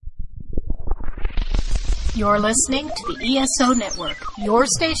You're listening to the ESO Network, your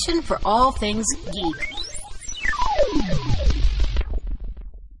station for all things geek.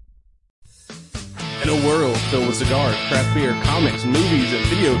 In a world filled with cigars, craft beer, comics, movies, and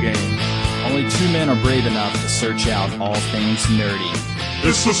video games, only two men are brave enough to search out all things nerdy.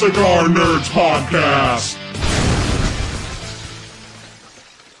 It's the Cigar Nerds Podcast!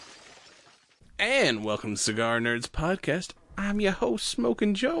 And welcome to Cigar Nerds Podcast. I'm your host,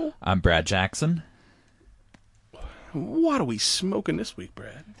 Smokin' Joe. I'm Brad Jackson. What are we smoking this week,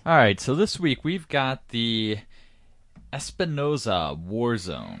 Brad? All right, so this week we've got the Espinosa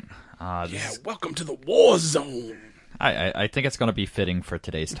Warzone. Welcome to the war zone. I think it's going to be fitting for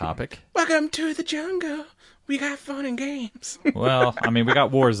today's topic. Welcome to the jungle. We got fun and games. Well, I mean, we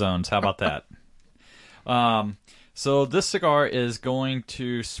got war zones. How about that? So this cigar is going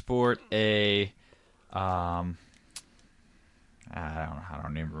to sport a, I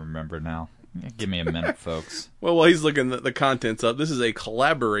don't even remember now. Give me a minute, folks. Well, while he's looking the contents up, this is a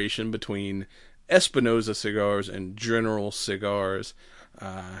collaboration between Espinosa Cigars and General Cigars.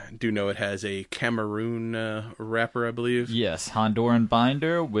 Do know it has a Cameroon wrapper, I believe. Yes, Honduran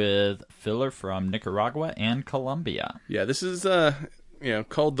binder with filler from Nicaragua and Colombia. Yeah, this is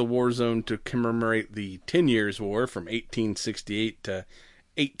called the War Zone to commemorate the 10 Years' War from 1868 to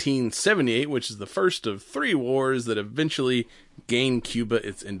 1878, which is the first of three wars that eventually gained Cuba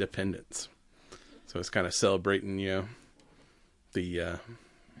its independence. So it's kind of celebrating, the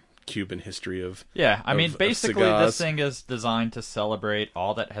Cuban history of basically cigars. This thing is designed to celebrate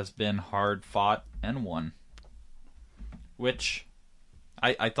all that has been hard fought and won, which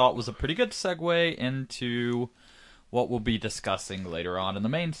I thought was a pretty good segue into what we'll be discussing later on in the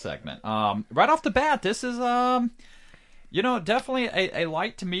main segment. Right off the bat, this is definitely a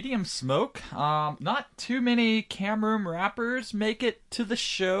light to medium smoke. Not too many Cameroon wrappers make it to the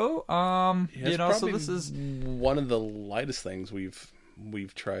show. So this is one of the lightest things we've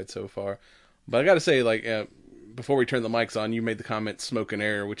tried so far. But I got to say, before we turn the mics on, you made the comment "smoke and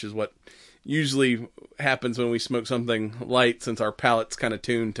air," which is what usually happens when we smoke something light, since our palate's kind of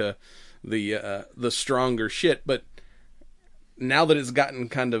tuned to the stronger shit. But now that it's gotten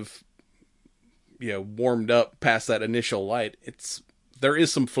kind of warmed up past that initial light, there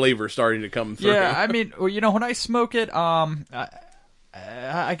is some flavor starting to come through. Yeah, I mean, when I smoke it,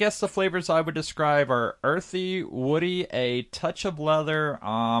 I guess the flavors I would describe are earthy, woody, a touch of leather,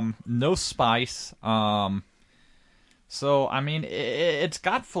 no spice. So, I mean, it's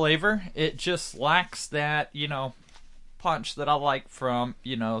got flavor. It just lacks that, punch that I like from,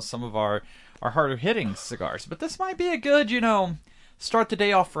 some of our harder hitting cigars. But this might be a good, start the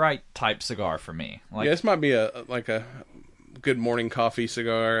day off right type cigar for me. This might be a good morning coffee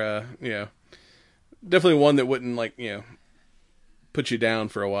cigar. Definitely one that wouldn't put you down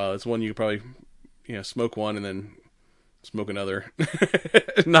for a while. It's one you could probably smoke one and then smoke another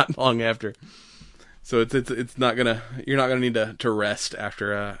not long after. So it's not gonna, you're not gonna need to rest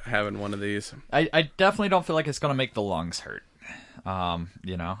after having one of these. I definitely don't feel like it's gonna make the lungs hurt. I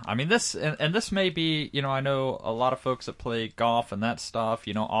mean, this may be, I know a lot of folks that play golf and that stuff,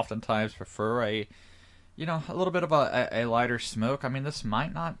 oftentimes prefer a little bit of a lighter smoke. I mean, this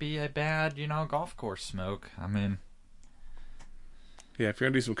might not be a bad, golf course smoke. I mean, yeah, if you're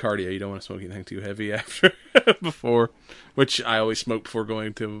gonna do some cardio, you don't want to smoke anything too heavy before, which I always smoke before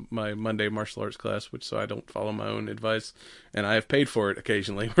going to my Monday martial arts class, so I don't follow my own advice, and I have paid for it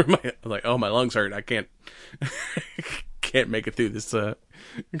occasionally. Where my lungs hurt, I can't make it through this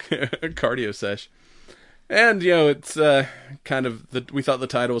cardio sesh. And it's kind of we thought the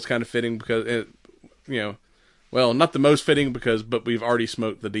title was kind of fitting because not the most fitting but we've already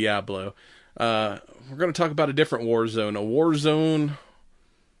smoked the Diablo. We're going to talk about a different war zone, a war zone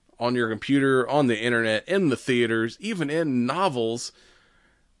on your computer, on the internet, in the theaters, even in novels.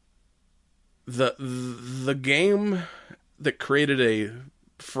 The game that created a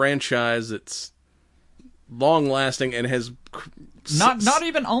franchise that's long lasting and has not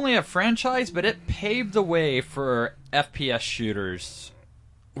even only a franchise, but it paved the way for FPS shooters.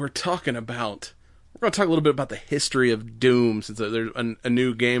 We're going to talk a little bit about the history of Doom, since there's a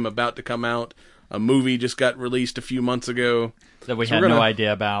new game about to come out. A movie just got released a few months ago that we had no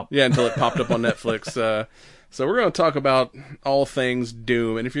idea about. Yeah, until it popped up on Netflix. So we're going to talk about all things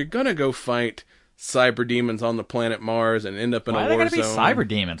Doom. And if you're going to go fight cyber demons on the planet Mars and end up in a war zone... Why are they going to be cyber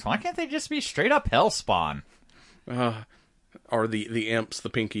demons? Why can't they just be straight up hellspawn? Or the imps, the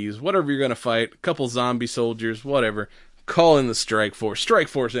pinkies, whatever you're going to fight. A couple zombie soldiers, whatever. Call in the Strike Force.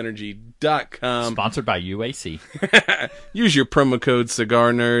 StrikeForceEnergy.com. Sponsored by UAC. Use your promo code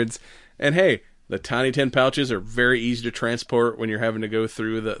Cigar Nerds. And hey, the tiny tin pouches are very easy to transport when you're having to go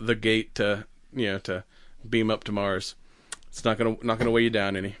through the gate to beam up to Mars. It's not gonna weigh you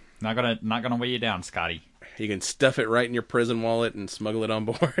down any. Not gonna weigh you down, Scotty. You can stuff it right in your prison wallet and smuggle it on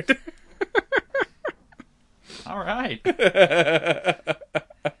board. All right.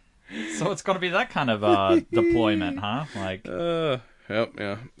 So it's going to be that kind of deployment, huh? Like, yep,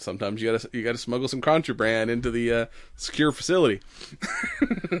 yeah. Sometimes you gotta smuggle some contraband into the secure facility.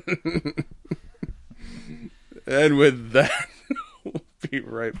 And with that, we'll be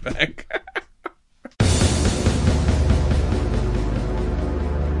right back.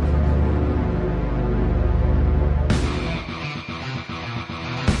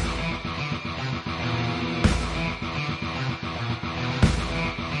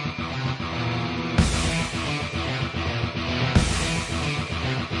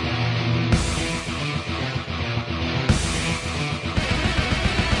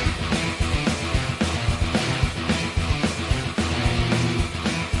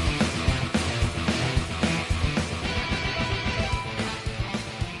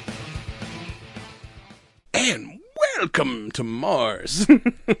 And welcome to Mars.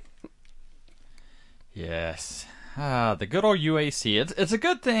 yes. The good old UAC. It's a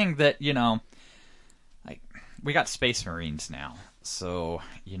good thing that, like, we got Space Marines now. So,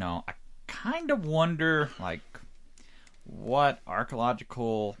 I kind of wonder, like, what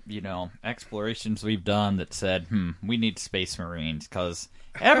archaeological, explorations we've done that said, we need Space Marines, because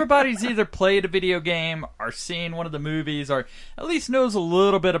everybody's either played a video game or seen one of the movies or at least knows a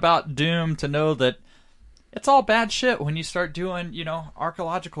little bit about Doom to know that it's all bad shit when you start doing,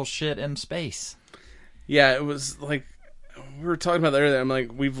 archaeological shit in space. Yeah, it was like, we were talking about that earlier. I'm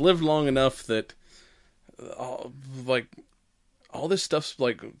like, we've lived long enough that, all this stuff's,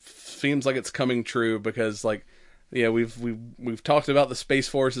 like, seems like it's coming true because, like, yeah, we've talked about the Space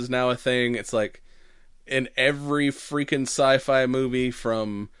Force is now a thing. It's like, in every freaking sci-fi movie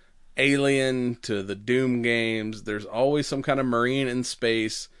from Alien to the Doom games, there's always some kind of Marine in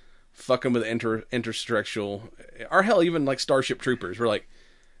space fucking with interstructural, or hell, even like Starship Troopers. We're like,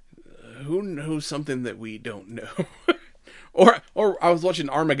 who knows something that we don't know? or I was watching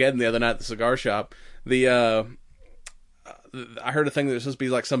Armageddon the other night at the cigar shop. I heard a thing that was supposed to be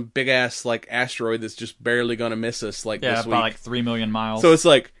like some big ass like asteroid that's just barely gonna miss us this week. About like 3 million miles. So it's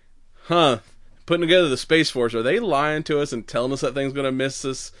like, putting together the Space Force, are they lying to us and telling us that thing's gonna miss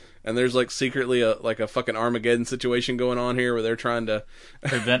us? And there's like secretly a fucking Armageddon situation going on here where they're trying to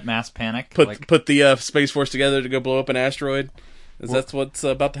prevent mass panic. Put the Space Force together to go blow up an asteroid. That's what's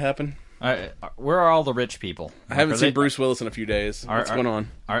about to happen? Where are all the rich people? I haven't seen Bruce Willis in a few days. What's going on?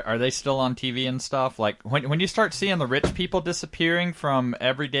 Are they still on TV and stuff? Like when you start seeing the rich people disappearing from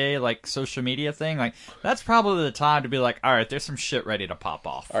everyday like social media thing, like that's probably the time to be like, all right, there's some shit ready to pop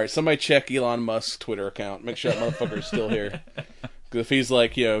off. All right, somebody check Elon Musk's Twitter account. Make sure that motherfucker's still here. Because if he's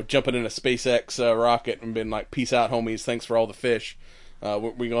like, jumping in a SpaceX rocket and been like, peace out, homies, thanks for all the fish,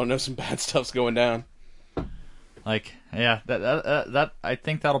 we're gonna know some bad stuff's going down. Like, yeah, that I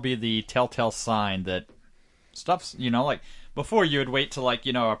think that'll be the telltale sign that stuff's, like, before you would wait to, like,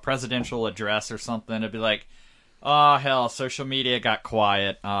 a presidential address or something, it'd be like, oh, hell, social media got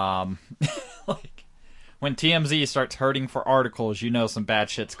quiet. Like, when TMZ starts hurting for articles, some bad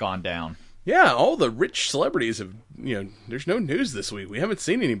shit's gone down. Yeah, all the rich celebrities have, there's no news this week. We haven't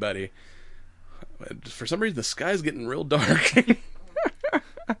seen anybody. For some reason, the sky's getting real dark.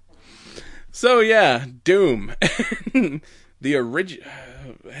 So, yeah, Doom. The original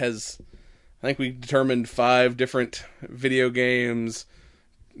has, I think we determined 5 different video games,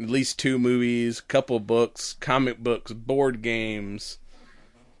 at least 2 movies, couple books, comic books, board games,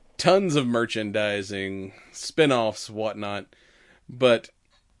 tons of merchandising, spin-offs, whatnot. But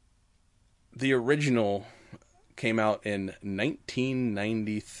the original came out in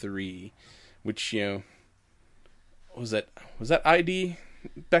 1993, which, was that ID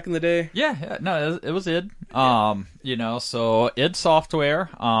back in the day? Yeah, no, it was id. So id Software,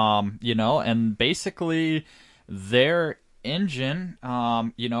 and basically their engine,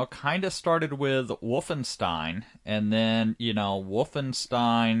 kind of started with Wolfenstein, and then,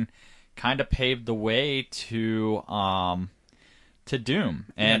 Wolfenstein kind of paved the way to Doom.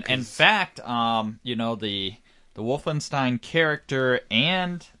 And in fact, the Wolfenstein character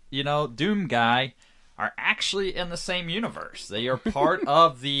and, Doom guy are actually in the same universe. They are part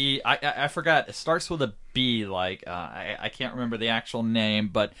of the... I forgot. It starts with a B. Like, I can't remember the actual name.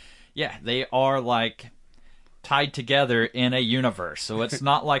 But, yeah, they are, like, tied together in a universe. So it's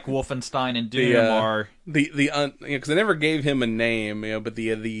not like Wolfenstein and Doom are... Because they never gave him a name, but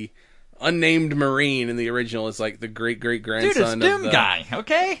the unnamed Marine in the original is, like, the great-great-grandson Dude, it's Doom guy,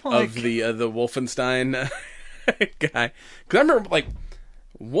 okay? Like... Of the Wolfenstein guy. Because I remember, like...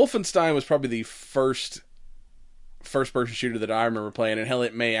 Wolfenstein was probably the first first-person shooter that I remember playing, and hell,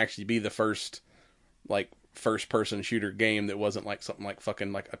 it may actually be the first, like, first-person shooter game that wasn't, like, something like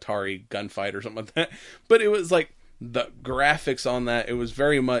fucking, like, Atari Gunfight or something like that. But it was, like, the graphics on that, it was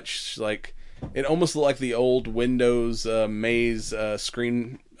very much, like, it almost looked like the old Windows Maze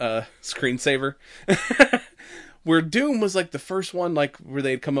screensaver. Where Doom was, like, the first one, like, where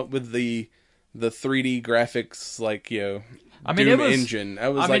they'd come up with the 3D graphics, like, Doom engine.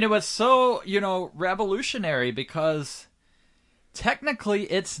 It was so, revolutionary because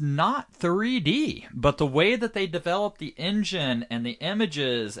technically it's not 3D, but the way that they developed the engine and the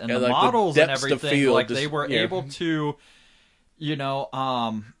images and the like models the and everything, like just, they were able to,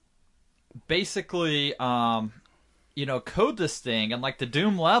 basically, code this thing, and like the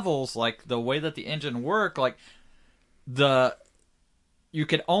Doom levels, like the way that the engine worked, like you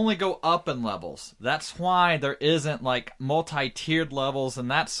could only go up in levels. That's why there isn't like multi-tiered levels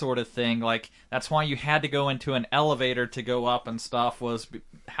and that sort of thing. Like that's why you had to go into an elevator to go up and stuff, was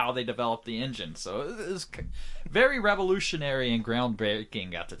how they developed the engine. So it was very revolutionary and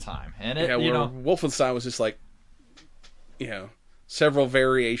groundbreaking at the time. And Wolfenstein was just like, several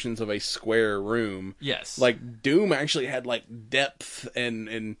variations of a square room. Yes. Like Doom actually had like depth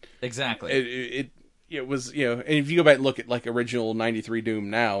and exactly. It was, and if you go back and look at like original 93 Doom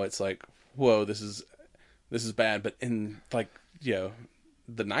now, it's like, whoa, this is bad. But in like, the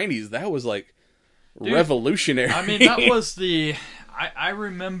 90s, that was like revolutionary. I mean, that was I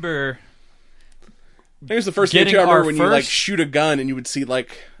remember. I think it was the first game I remember when you like shoot a gun and you would see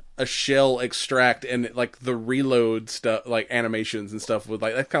like a shell extract and like the reload stuff, like animations and stuff with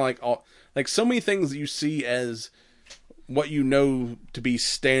like, that's kind of like all, like so many things that you see as what you know to be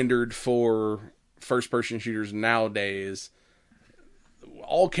standard for first-person shooters nowadays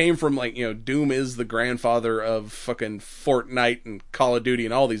all came from like, Doom is the grandfather of fucking Fortnite and Call of Duty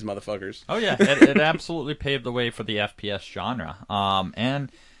and all these motherfuckers. Oh yeah, it absolutely paved the way for the FPS genre.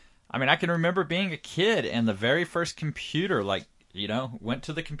 And I mean, I can remember being a kid and the very first computer, like, went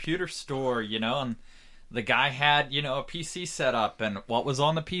to the computer store, and the guy had, a PC set up, and what was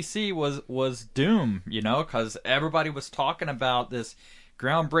on the PC was Doom, because everybody was talking about this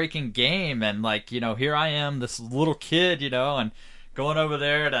groundbreaking game, and like, here I am, this little kid, and going over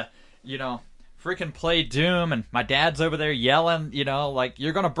there to, freaking play Doom, and my dad's over there yelling, like,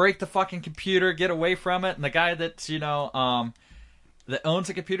 you're gonna break the fucking computer, get away from it, and the guy that's, that owns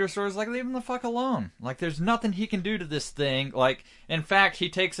a computer store is like, leave him the fuck alone. Like, there's nothing he can do to this thing. Like, in fact, he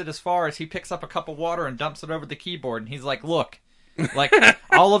takes it as far as he picks up a cup of water and dumps it over the keyboard, and he's like, look, like,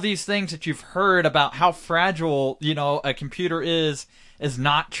 all of these things that you've heard about how fragile, a computer is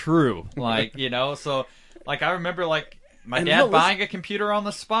not true. Like, so, like, I remember, like, my dad buying a computer on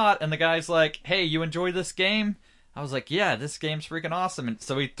the spot, and the guy's like, hey, you enjoy this game? I was like, yeah, this game's freaking awesome. And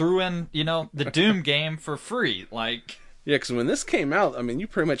so he threw in, the Doom game for free. Like, yeah, because when this came out, I mean, you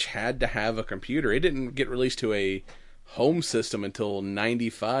pretty much had to have a computer. It didn't get released to a home system until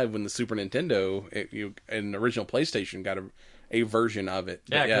 95 when the Super Nintendo and the original PlayStation got a version of it.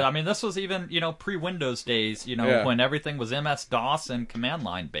 Yeah, I mean, this was even, pre-Windows days, when everything was MS-DOS and command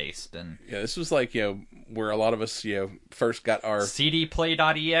line based. And yeah, this was like, where a lot of us, first got our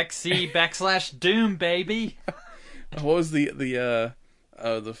cdplay.exe / Doom, baby. What was the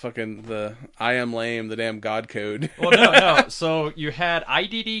I am lame, the damn God code? Well, no. So you had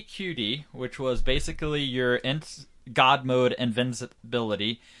IDDQD, which was basically your God mode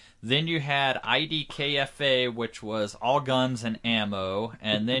invincibility. Then you had IDKFA, which was all guns and ammo.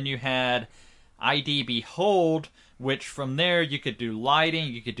 And then you had ID Behold, which from there you could do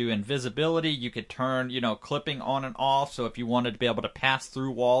lighting, you could do invisibility, you could turn, clipping on and off. So if you wanted to be able to pass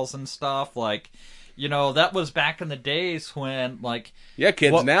through walls and stuff, like, that was back in the days when, like... Yeah,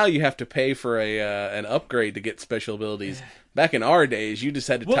 kids, now you have to pay for an upgrade to get special abilities. Back in our days, you just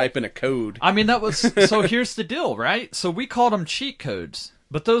had to type in a code. I mean, that was... So here's the deal, right? So we called them cheat codes.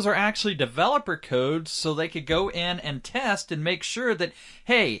 But those are actually developer codes, so they could go in and test and make sure that,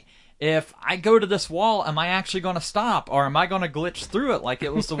 hey, if I go to this wall, am I actually going to stop? Or am I going to glitch through it? Like,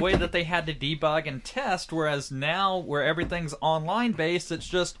 it was the way that they had to debug and test, whereas now, where everything's online-based, it's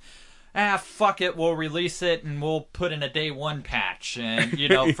just... fuck it, we'll release it and we'll put in a day one patch. And,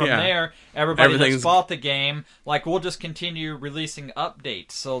 from there, everybody that's bought the game, like, we'll just continue releasing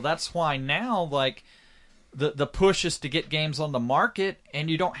updates. So that's why now, like, the push is to get games on the market and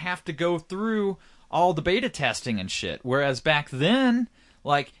you don't have to go through all the beta testing and shit. Whereas back then,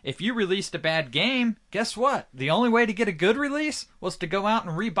 like, if you released a bad game, guess what? The only way to get a good release was to go out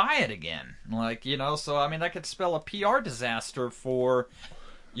and rebuy it again. Like, so, I mean, that could spell a PR disaster for...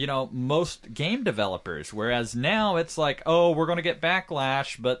 most game developers. Whereas now it's like, oh, we're going to get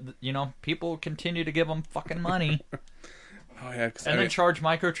backlash, but, people continue to give them fucking money. Oh, yeah. And then charge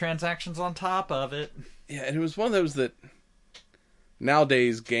microtransactions on top of it. Yeah, and it was one of those that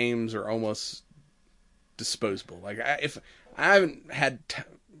nowadays games are almost disposable. Like, if I haven't had...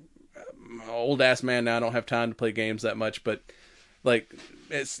 old ass man now, I don't have time to play games that much, but like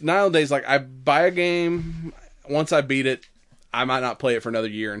it's nowadays like I buy a game, once I beat it, I might not play it for another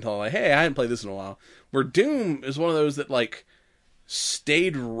year until like, hey, I hadn't played this in a while. Where Doom is one of those that like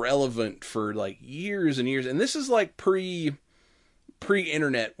stayed relevant for like years and years, and this is like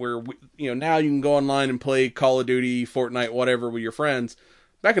pre-internet where now you can go online and play Call of Duty, Fortnite, whatever with your friends.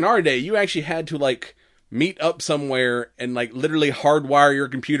 Back in our day, you actually had to like meet up somewhere and like literally hardwire your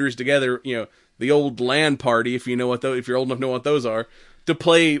computers together, the old LAN party, if you're old enough to know what those are, to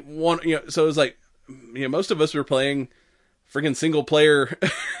play one, so it was like, most of us were playing freaking single player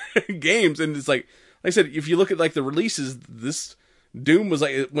games. And it's like I said, if you look at like the releases, this Doom was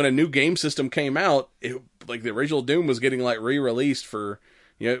like, when a new game system came out, like the original Doom was getting like re-released for,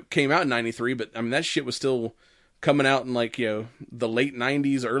 it came out in 93, but I mean, that shit was still coming out in like, the late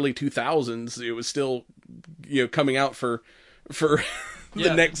 90s, early 2000s. It was still, coming out for the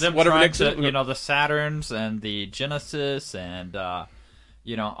next, whatever next, the Saturns and the Genesis and,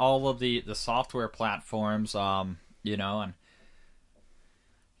 all of the software platforms, and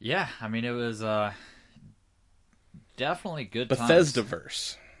yeah, I mean, it was, definitely good times.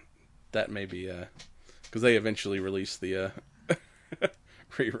 Bethesdaverse. That may be, because they eventually released the,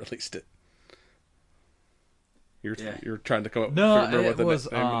 re-released it. You're trying to come up with what the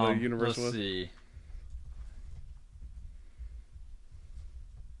name of the universe was? Let's see.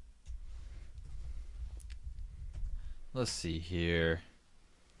 Let's see here.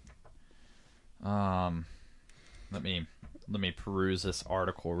 Let me peruse this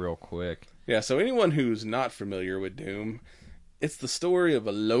article real quick. Yeah, so anyone who's not familiar with Doom, it's the story of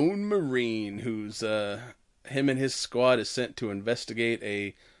a lone Marine who's him and his squad is sent to investigate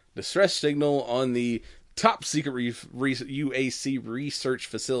a distress signal on the top secret UAC research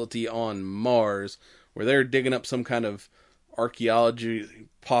facility on Mars, where they're digging up some kind of archaeology,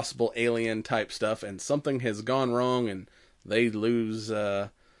 possible alien type stuff, and something has gone wrong, and they lose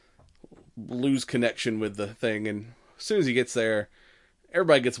connection with the thing. And as soon as he gets there,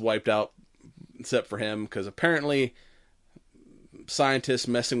 everybody gets wiped out except for him, because apparently scientists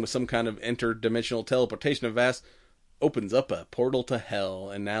messing with some kind of interdimensional teleportation device opens up a portal to hell,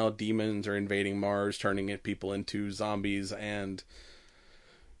 and now demons are invading Mars, turning people into zombies and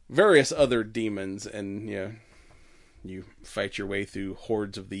various other demons, and you fight your way through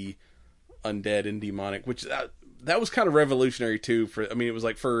hordes of the undead and demonic, which that was kind of revolutionary too. It was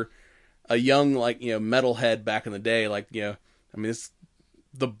like for a young metalhead back in the day,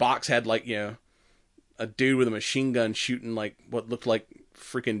 the box had a dude with a machine gun shooting like what looked like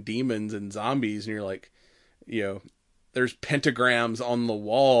freaking demons and zombies, and you're like, there's pentagrams on the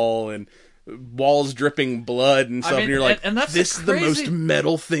wall and walls dripping blood and stuff. And you're like, and that's this is the most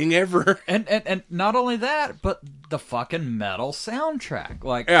metal thing ever. And not only that, but the fucking metal soundtrack.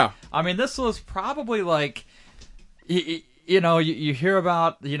 Like, yeah. I mean, this was probably like, you hear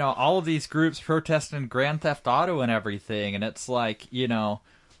about, all of these groups protesting Grand Theft Auto and everything. And it's like,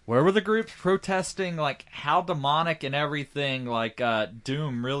 where were the groups protesting, like, how demonic and everything, like,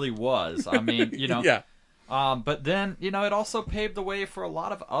 Doom really was? I mean, yeah. But then, it also paved the way for a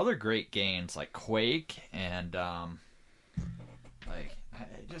lot of other great games like Quake and,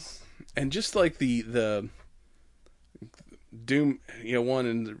 just like the Doom, 1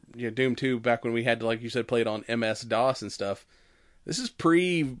 and Doom 2, back when we had to, like you said, play it on MS-DOS and stuff. This is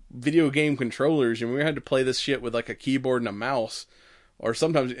pre-video game controllers, and we had to play this shit with like a keyboard and a mouse, or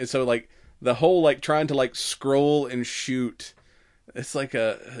sometimes, and so like the whole like trying to like scroll and shoot, it's like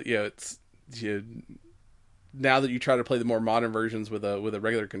now that you try to play the more modern versions with a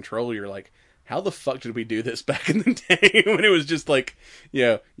regular controller, you're like, how the fuck did we do this back in the day when it was just like,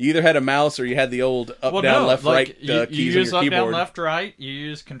 you either had a mouse or you had the old up, down, left, right keys on your keyboard. You use up, down, left, right. You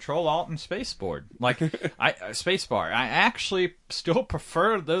use Control, Alt, and Spaceboard. Like, Spacebar. I actually still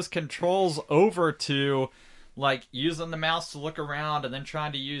prefer those controls over to, like, using the mouse to look around and then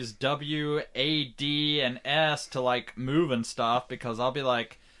trying to use W, A, D, and S to, like, move and stuff, because I'll be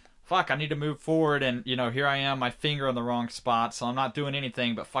like, fuck, I need to move forward, and, here I am, my finger in the wrong spot, so I'm not doing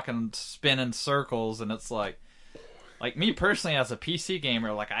anything but fucking spinning circles, and it's like me personally as a PC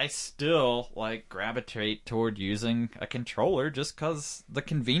gamer, like, I still, like, gravitate toward using a controller just because the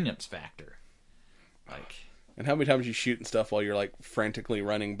convenience factor. Like... And how many times you shooting stuff while you're, like, frantically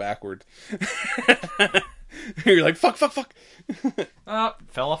running backward? You're like, fuck.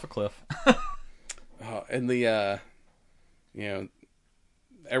 Fell off a cliff. And the,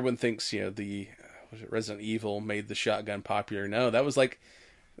 everyone thinks, the Resident Evil made the shotgun popular. No, that was like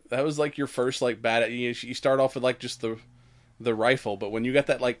your first like bad. You start off with like just the rifle, but when you got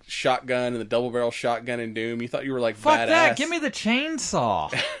that like shotgun and the double barrel shotgun in Doom, you thought you were like fuck badass. That! Give me the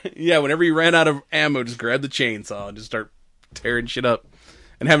chainsaw. Yeah, whenever you ran out of ammo, just grab the chainsaw and just start tearing shit up,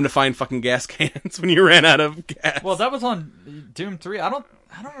 and having to find fucking gas cans when you ran out of gas. Well, that was on Doom 3. I don't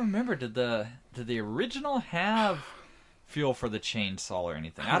remember. Did the original have fuel for the chainsaw or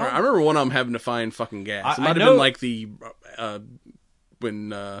anything? I remember one of them having to find fucking gas. It might have been like the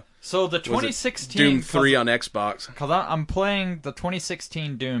so the 2016 Doom 3 on Xbox. Because I'm playing the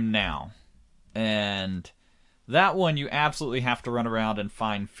 2016 Doom now, and that one you absolutely have to run around and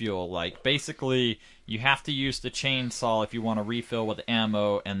find fuel. Like, basically, you have to use the chainsaw if you want to refill with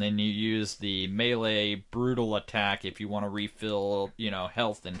ammo, and then you use the melee brutal attack if you want to refill,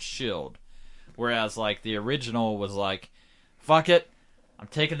 health and shield. Whereas, like, the original was like, fuck it, I'm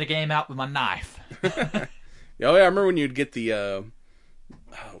taking the game out with my knife. Oh yeah, I remember when you'd get the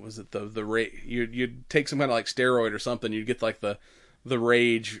was it the rage? You'd take some kind of like steroid or something. You'd get like the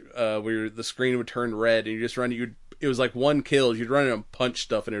rage where the screen would turn red, and you just run. It was like one kill. You'd run in and punch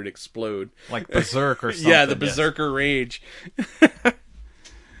stuff, and it would explode. Like Berserk or something. Yeah, the Berserker rage.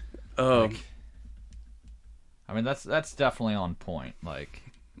 I mean, that's definitely on point. Like,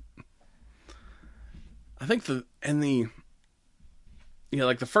 I think like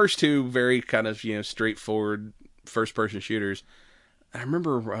the first two very kind of straightforward first person shooters. I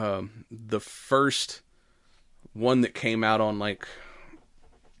remember the first one that came out on like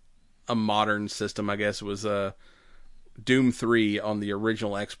a modern system, I guess, was Doom 3 on the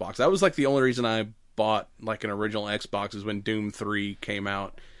original Xbox. That was like the only reason I bought like an original Xbox is when Doom 3 came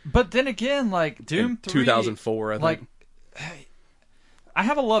out. But then again, like Doom 3, 2004, I think. Like, I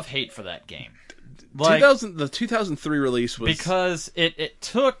have a love-hate for that game. Like, the 2003 release was because it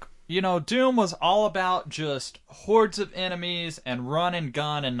took. Doom was all about just hordes of enemies and run and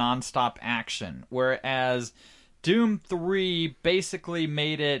gun and nonstop action. Whereas Doom 3 basically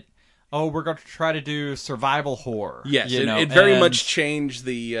made it, we're going to try to do survival horror. Yes, it very much changed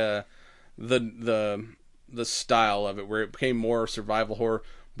the style of it, where it became more survival horror.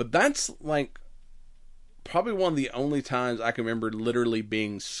 But that's like probably one of the only times I can remember literally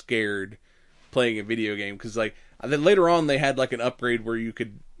being scared playing a video game. Because like then later on they had like an upgrade where you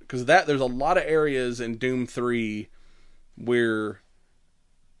could. Because there's a lot of areas in Doom 3 where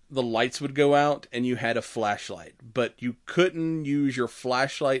the lights would go out and you had a flashlight, but you couldn't use your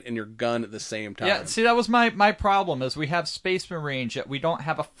flashlight and your gun at the same time. Yeah, see, that was my problem, is we have Space Marines, yet we don't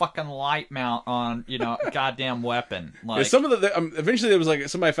have a fucking light mount on, a goddamn weapon. Like, some of the eventually there was like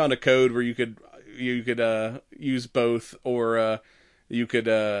somebody found a code where you could use both, or you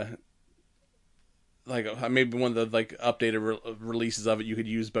could like maybe one of the like updated releases of it you could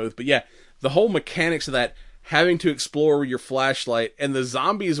use both. But yeah, the whole mechanics of that, having to explore with your flashlight, and the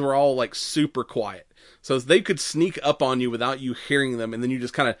zombies were all like super quiet, so they could sneak up on you without you hearing them, and then you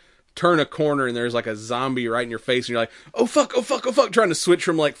just kind of turn a corner and there's like a zombie right in your face, and you're like, oh fuck, trying to switch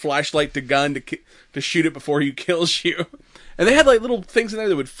from like flashlight to gun to shoot it before he kills you. And they had like little things in there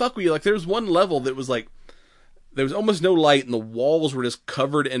that would fuck with you. Like there was one level that was like there was almost no light and the walls were just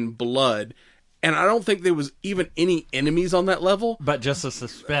covered in blood. And I don't think there was even any enemies on that level. But just the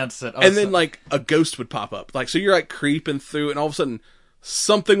suspense that... And then, like, a ghost would pop up. Like, so you're, like, creeping through, and all of a sudden,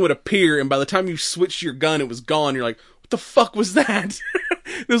 something would appear, and by the time you switched your gun, it was gone. You're like, what the fuck was that?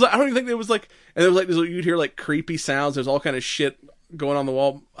 It was like, I don't even think there was, like... And there was, like, you'd hear, like, creepy sounds. There's all kind of shit going on the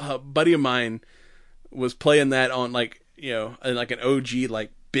wall. A buddy of mine was playing that on, like, in, like, an OG,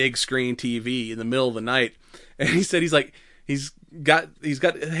 like, big screen TV in the middle of the night. And he said he's got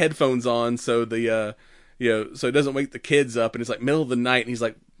headphones on, so the so it doesn't wake the kids up, and it's like middle of the night, and he's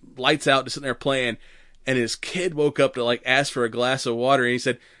like lights out, just sitting there playing, and his kid woke up to like ask for a glass of water, and he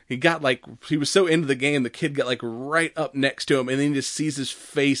said he was so into the game, the kid got like right up next to him, and then he just sees his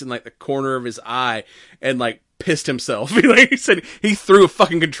face in like the corner of his eye, and like pissed himself. He said he threw a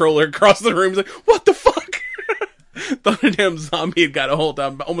fucking controller across the room. He's like, what the fuck? Thought a damn zombie had got a hold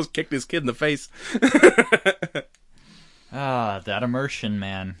of him, almost kicked his kid in the face. That immersion,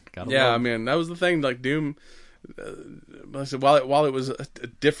 man. I mean, that was the thing. Like Doom, I said, while it was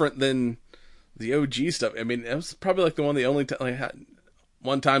different than the OG stuff, I mean, it was probably like the only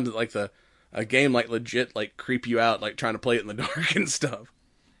one time that like a game like legit like creep you out, like trying to play it in the dark and stuff.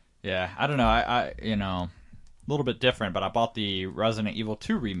 Yeah, I don't know. I a little bit different, but I bought the Resident Evil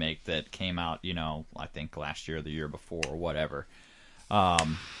 2 remake that came out, I think last year or the year before or whatever.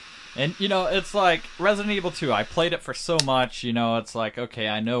 And, it's like Resident Evil 2. I played it for so much, it's like, okay,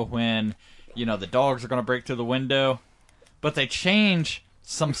 I know when, the dogs are going to break through the window. But they change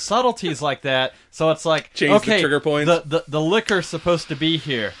some subtleties like that. So it's like, change okay, the trigger points. The liquor's supposed to be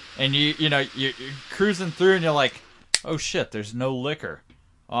here. And you're cruising through and you're like, oh shit, there's no liquor.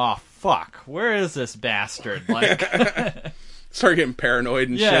 Oh, fuck. Where is this bastard? Like, start getting paranoid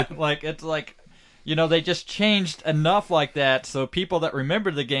and shit. Yeah, like, it's like, they just changed enough like that so people that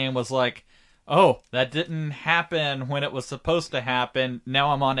remembered the game was like, oh, that didn't happen when it was supposed to happen.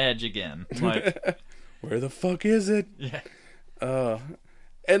 Now I'm on edge again. Like, where the fuck is it? Yeah.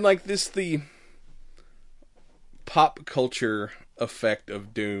 And like the pop culture effect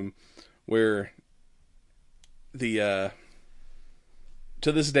of Doom, where the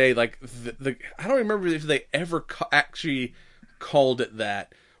to this day, like the I don't remember if they ever actually called it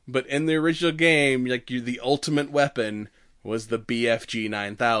that, but in the original game, like the ultimate weapon was the BFG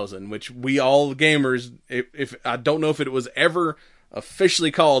 9000, which we all gamers, if I don't know if it was ever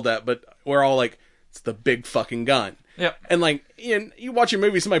officially called that, but we're all like, it's the big fucking gun. Yep. And like, you watch a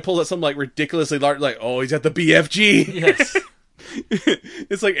movie, somebody pulls out something like ridiculously large, like, oh, he's got the BFG. Yes.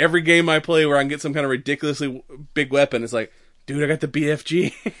 It's like every game I play where I can get some kind of ridiculously big weapon. It's like, dude, I got the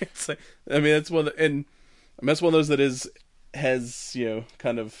BFG. It's like, I mean, that's one of the, and that's one of those that has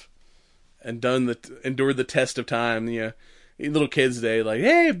kind of endured the test of time. Little kids today, like,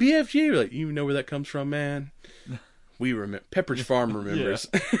 hey, BFG, we're like, you know where that comes from, man. We remember. Pepperidge Farm remembers.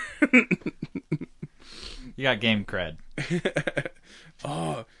 You got game cred.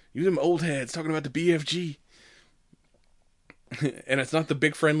 Oh, you them old heads talking about the BFG. And it's not the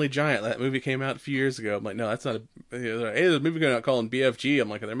Big Friendly Giant. That movie came out a few years ago. I'm like, no, that's not a... Hey, there's a movie going out calling BFG. I'm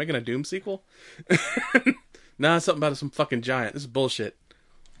like, are they making a Doom sequel? Nah, it's something about some fucking giant. This is bullshit.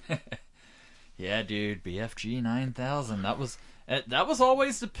 Yeah, dude, BFG 9000. That was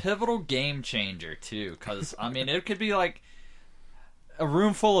always the pivotal game changer, too. Because, I mean, it could be like a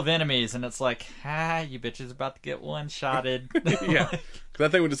room full of enemies, and it's like, you bitches about to get one-shotted. Yeah. Because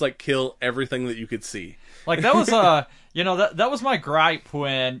that thing would just, like, kill everything that you could see. Like, that was, that was my gripe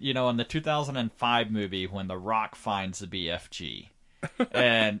when, in the 2005 movie, when The Rock finds the BFG.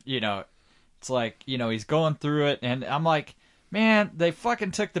 And, it's like, he's going through it, and I'm like, man, they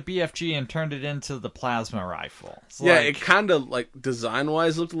fucking took the BFG and turned it into the plasma rifle. It kind of, like,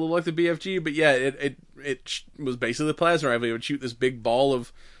 design-wise looked a little like the BFG, but yeah, it was basically the plasma rifle. It would shoot this big ball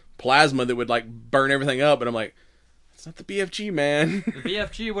of plasma that would, like, burn everything up, and I'm like, it's not the BFG, man. The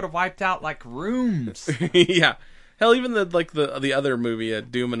BFG would have wiped out, like, rooms. Yeah. Hell, even the other movie,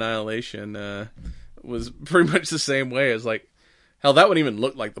 Doom Annihilation, was pretty much the same way. It's like, hell, that wouldn't even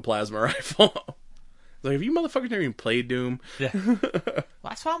look like the plasma rifle. Like, have you motherfuckers never even played Doom? Yeah. Well,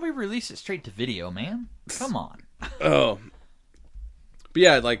 that's why we release it straight to video, man. Come on. Oh. But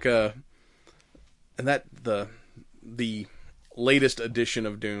yeah, like, and that, the latest edition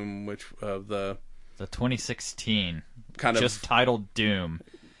of Doom, which, the 2016. Kind of. Just titled Doom.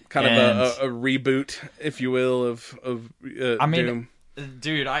 Kind of a reboot, if you will, of Doom.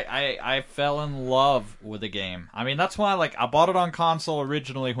 Dude, I fell in love with the game. I mean, that's why, like, I bought it on console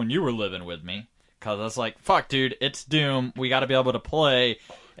originally when you were living with me. Because I was like, fuck, dude, it's Doom. We got to be able to play.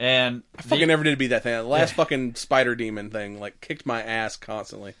 And I fucking never did beat that thing. The last fucking spider demon thing, like, kicked my ass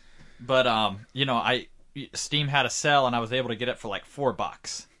constantly. But, Steam had a sale, and I was able to get it for, like,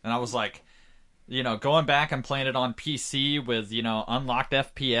 $4. And I was like, going back and playing it on PC with, unlocked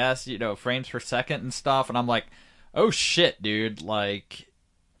FPS, frames per second and stuff. And I'm like, oh, shit, dude. Like,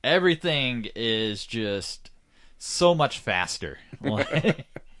 everything is just so much faster.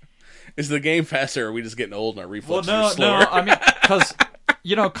 Is the game faster, or are we just getting old and our reflexes are slower? No, I mean, because,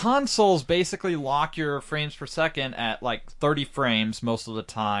 consoles basically lock your frames per second at, like, 30 frames most of the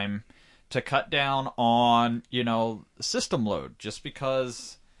time to cut down on, system load, just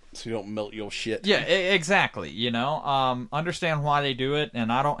because... So you don't melt your shit. Yeah, exactly, understand why they do it,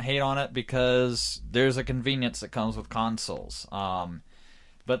 and I don't hate on it because there's a convenience that comes with consoles.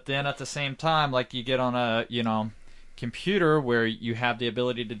 But then at the same time, like, you get on a, computer where you have the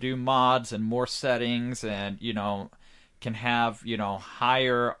ability to do mods and more settings and can have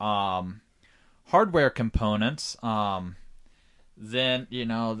higher hardware components, then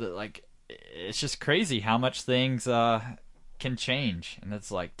like it's just crazy how much things can change. And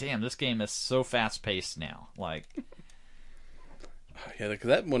it's like, damn, this game is so fast paced now. Like, yeah, like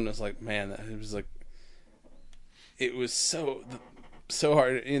that one was like, man, it was so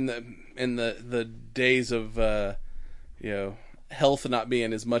hard in the days of health not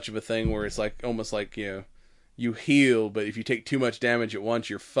being as much of a thing, where it's like almost like you heal, but if you take too much damage at once,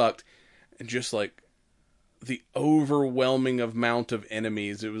 you're fucked. And just like the overwhelming amount of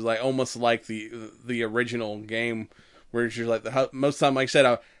enemies. It was like almost like the original game, where you're like most of the time, like I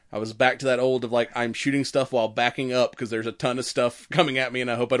said, I was back to that old of like I'm shooting stuff while backing up because there's a ton of stuff coming at me, and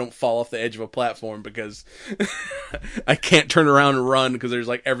I hope I don't fall off the edge of a platform because I can't turn around and run because there's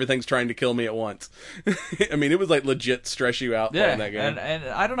like everything's trying to kill me at once. I mean, it was like legit stress you out playing that game. And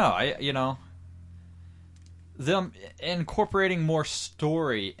I don't know, them incorporating more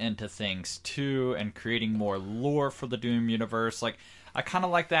story into things too, and creating more lore for the Doom universe. Like, I kind of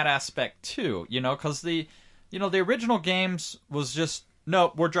like that aspect too, because the original games was just,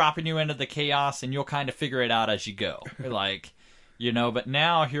 nope, we're dropping you into the chaos and you'll kind of figure it out as you go. Like, but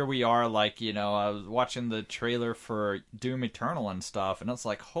now here we are, like, I was watching the trailer for Doom Eternal and stuff, and it's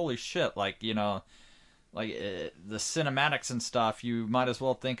like, holy shit, like, the cinematics and stuff, you might as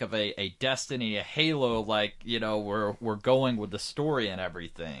well think of a Destiny, a Halo, like, we're going with the story and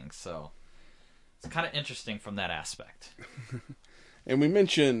everything. So it's kind of interesting from that aspect. And we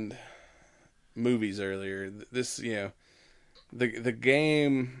mentioned movies earlier. This, the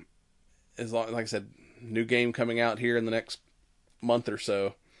game is, like I said, new game coming out here in the next month or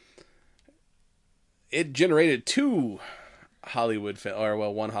so. It generated two Hollywood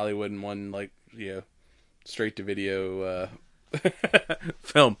one Hollywood and one straight to video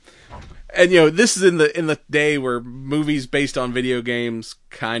film. And this is in the day where movies based on video games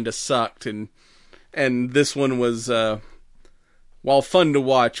kind of sucked, and this one was while fun to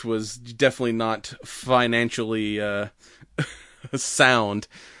watch, was definitely not financially sound.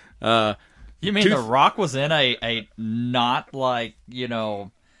 You mean The Rock was in a not like,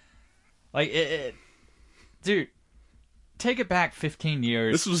 dude, take it back 15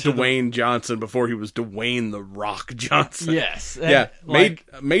 years. This was Dwayne Johnson before he was Dwayne The Rock Johnson. Yes. Yeah,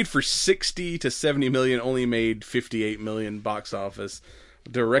 made for 60 to 70 million, only made 58 million box office.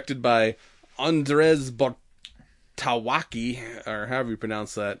 Directed by Andrzej Bartawaki, or however you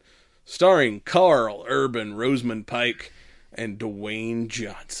pronounce that. Starring Carl Urban, Rosamund Pike, and Dwayne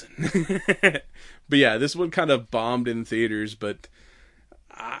Johnson. But yeah, this one kind of bombed in theaters, but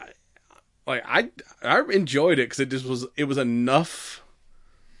I enjoyed it because it was enough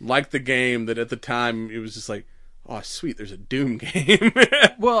like the game that at the time it was just like, oh sweet, there's a Doom game.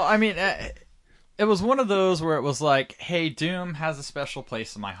 Well, I mean, it was one of those where it was like, hey, Doom has a special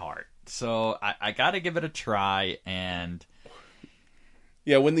place in my heart, so I got to give it a try. And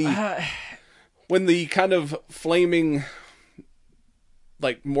yeah, when the kind of flaming,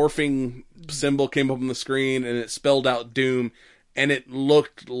 like, morphing symbol came up on the screen and it spelled out Doom, and it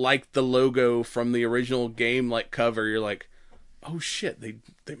looked like the logo from the original game, like, cover, you're like, oh shit, they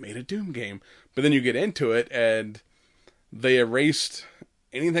made a Doom game. But then you get into it and they erased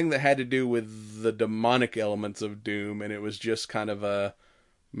anything that had to do with the demonic elements of Doom, and it was just kind of a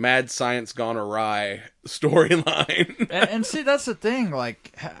mad science gone awry storyline. and see, that's the thing,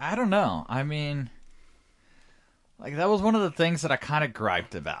 like, I don't know, I mean, like, that was one of the things that I kind of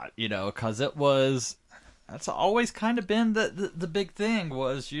griped about, because that's always kind of been the big thing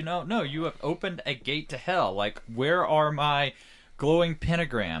was, no, you have opened a gate to hell. Like, where are my glowing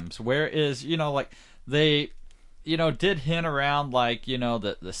pentagrams? Where is, like, they, did hint around, like,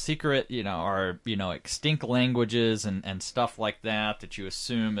 the secret, or, extinct languages and stuff like that you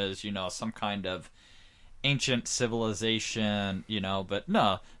assume is, some kind of ancient civilization, but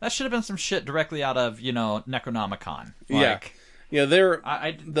no, that should have been some shit directly out of, Necronomicon. Like, yeah,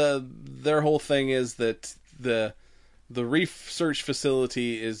 their whole thing is that the research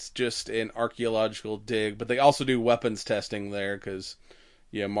facility is just an archaeological dig, but they also do weapons testing there because,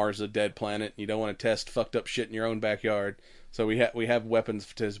 Mars is a dead planet. You don't want to test fucked up shit in your own backyard, so we have weapons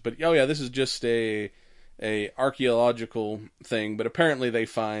test. But this is just a archaeological thing. But apparently they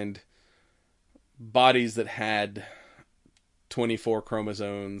find bodies that had 24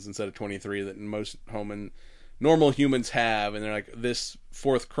 chromosomes instead of 23 that most normal humans have, and they're like, this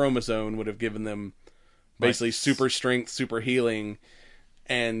fourth chromosome would have given them basically super strength, super healing,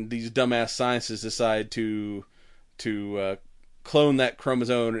 and these dumbass scientists decide to clone that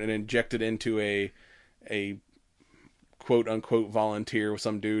chromosome and inject it into a quote unquote volunteer with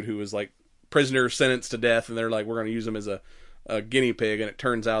some dude who was like prisoner sentenced to death, and they're like, we're going to use him as a guinea pig, and it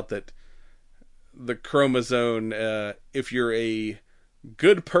turns out that the chromosome, if you're a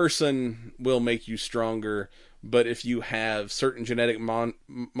good person, will make you stronger, but if you have certain genetic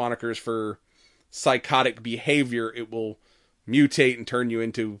monikers for psychotic behavior, it will mutate and turn you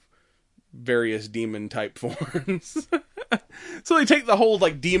into various demon type forms. So they take the whole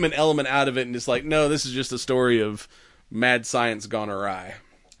like demon element out of it and just like, no, this is just a story of mad science gone awry.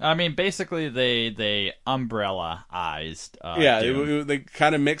 I mean, basically, they umbrella-ized. Yeah, Doom. they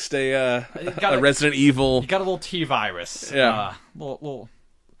kind of mixed a got Resident Evil. You got a little T-virus. Yeah.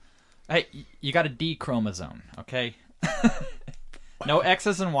 Hey, you got a D chromosome, okay? No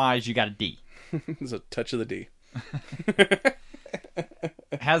X's and Y's, you got a D. There's a touch of the D.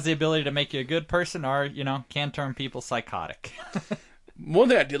 Has the ability to make you a good person, or can turn people psychotic. One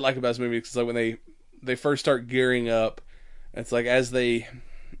thing I did like about this movie is like when they first start gearing up, it's like as they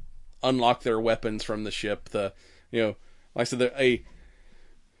unlock their weapons from the ship, like I said,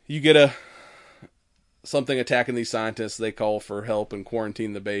 you get something attacking these scientists. They call for help and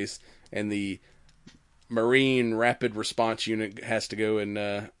quarantine the base, and the Marine Rapid Response Unit has to go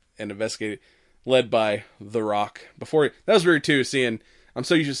and investigate it, led by The Rock. That was weird too. I'm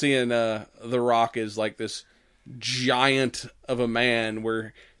so used to seeing The Rock as like this giant of a man,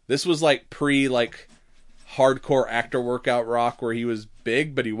 where this was like hardcore actor workout Rock, where he was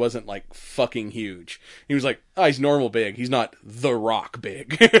big, but he wasn't like fucking huge. He was like, he's normal big. He's not The Rock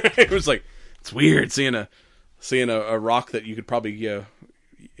big. It was like, it's weird seeing a Rock that you could probably,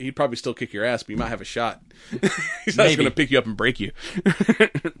 he'd probably still kick your ass, but you might have a shot. He's not going to pick you up and break you.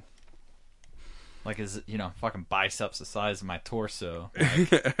 Like his, fucking biceps the size of my torso.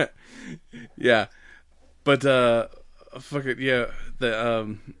 Like. Yeah. But, fuck it, yeah,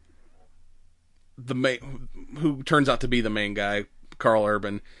 the main, who turns out to be the main guy, Carl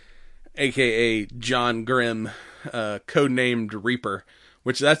Urban, aka John Grimm, codenamed Reaper,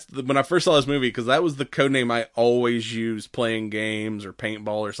 which when I first saw this movie, because that was the codename I always used playing games or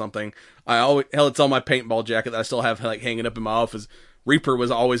paintball or something. It's on my paintball jacket that I still have like hanging up in my office. Reaper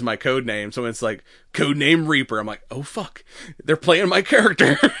was always my code name, so it's like codename Reaper. I'm like, oh fuck, they're playing my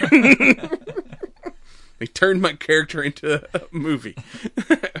character. They turned my character into a movie.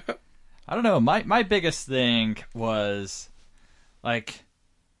 I don't know. My biggest thing was, like,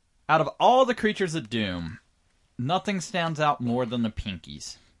 out of all the creatures of Doom, nothing stands out more than the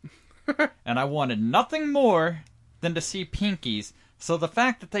Pinkies. And I wanted nothing more than to see Pinkies. So the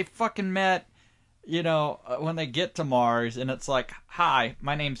fact that they fucking met, when they get to Mars, and it's like, hi,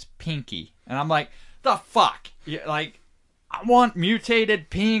 my name's Pinky. And I'm like, the fuck? Like, I want mutated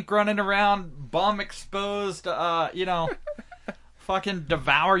Pink running around, bum exposed, fucking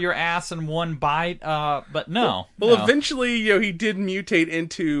devour your ass in one bite. But no. Well, no. eventually, he did mutate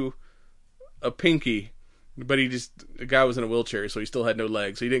into a Pinky, but a guy was in a wheelchair, so he still had no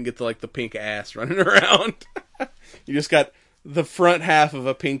legs, so he didn't get the pink ass running around. You just got the front half of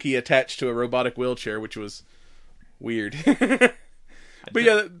a Pinky attached to a robotic wheelchair, which was weird. But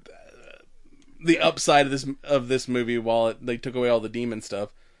yeah, the upside of this movie, while they took away all the demon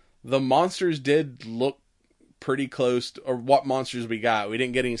stuff, the monsters did look pretty close to, or what monsters we got. We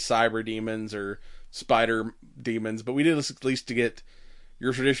didn't get any cyber demons or spider demons, but we did at least to get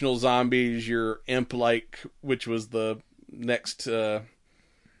your traditional zombies, your imp-like, which was the next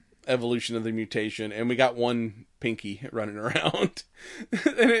evolution of the mutation, and we got one Pinky running around.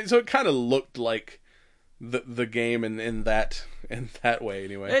 So it kind of looked like the game in that way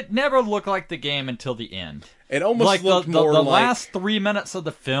anyway. It never looked like the game until the end. It almost looked more the like... last 3 minutes of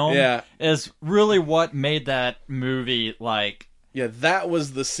the film is really what made that movie like... Yeah, that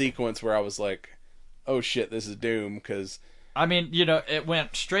was the sequence where I was like, oh shit, this is Doom, because... I mean, it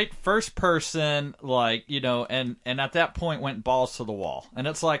went straight first person, like, and at that point went balls to the wall. And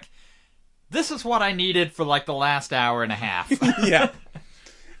it's like, this is what I needed for like the last hour and a half. Yeah.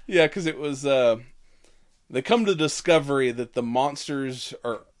 Yeah, because it was... They come to the discovery that the monsters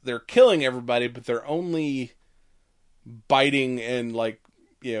they're killing everybody, but they're only biting and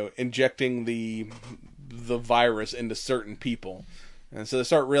injecting the virus into certain people. And so they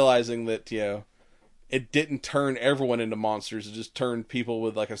start realizing that, it didn't turn everyone into monsters. It just turned people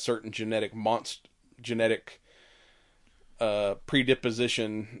with like a certain genetic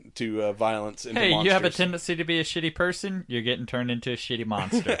predisposition to violence into monsters. Hey, you have a tendency to be a shitty person, you're getting turned into a shitty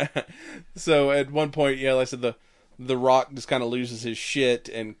monster. So at one point, like I said, the Rock just kind of loses his shit,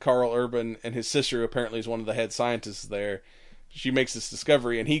 and Carl Urban and his sister, who apparently is one of the head scientists there, she makes this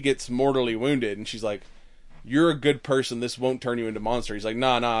discovery, and he gets mortally wounded, and she's like, you're a good person, this won't turn you into a monster. He's like,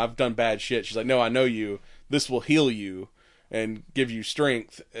 nah, I've done bad shit. She's like, no, I know you, this will heal you and give you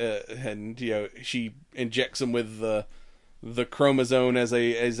strength. And she injects him with the chromosome as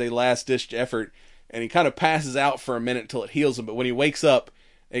a last ditch effort, and he kind of passes out for a minute till it heals him. But when he wakes up,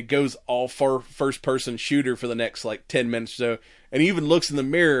 it goes all first person shooter for the next 10 minutes or so, and he even looks in the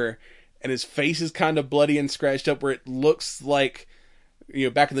mirror, and his face is kind of bloody and scratched up, where it looks like,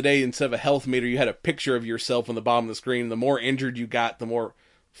 back in the day, instead of a health meter, you had a picture of yourself on the bottom of the screen. The more injured you got, the more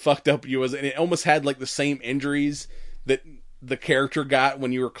fucked up you was, and it almost had the same injuries that the character got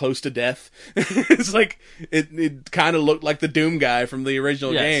when you were close to death. It's like it kind of looked like the Doom guy from the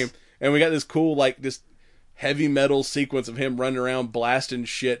original game, and we got this cool like this heavy metal sequence of him running around blasting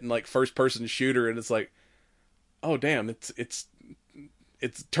shit and like first person shooter, and it's like, oh damn, it's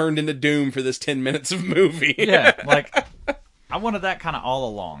turned into Doom for this 10 minutes of movie. Yeah, like I wanted that kind of all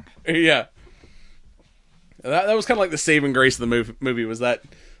along. Yeah, that was kind of like the saving grace of the movie was that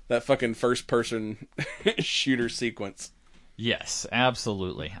fucking first person shooter sequence. Yes,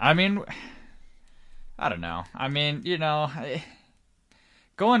 absolutely. I mean, I don't know. I mean, you know,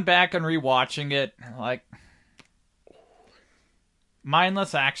 going back and rewatching it, like,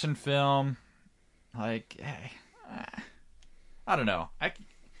 mindless action film, like, I don't know. I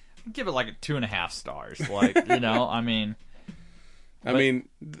give it like a 2.5 stars. Like, you know, I mean,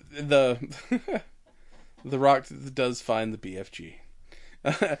 the Rock does find the BFG.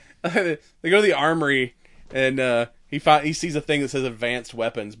 They go to the armory and he sees a thing that says advanced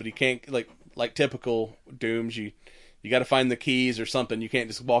weapons, but he can't like typical Dooms. You got to find the keys or something. You can't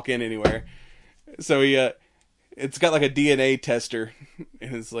just walk in anywhere. So it's got like a DNA tester,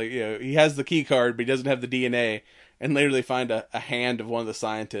 and it's like, you know, he has the key card, but he doesn't have the DNA. And later they find a hand of one of the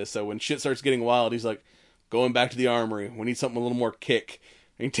scientists. So when shit starts getting wild, he's like, going back to the armory. We need something a little more kick.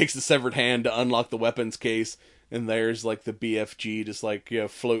 And he takes the severed hand to unlock the weapons case. And there's like the BFG just like, you know,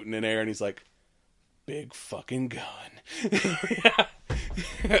 floating in air. And he's like, big fucking gun.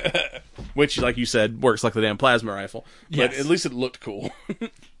 Which, like you said, works like the damn plasma rifle. But yes. At least it looked cool.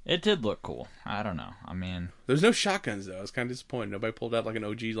 It did look cool. I don't know. I mean, there's no shotguns though. I was kind of disappointed. Nobody pulled out like an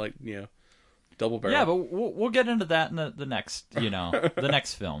OG, like, you know, double barrel. Yeah, but we'll get into that in the next, you know, the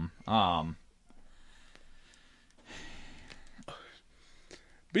next film. But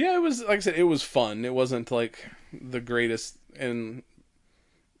yeah, it was, like I said, it was fun. It wasn't like the greatest, and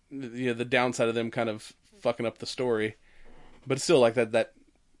you know, the downside of them kind of fucking up the story. But it's still like that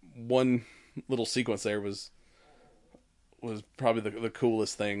one little sequence there was probably the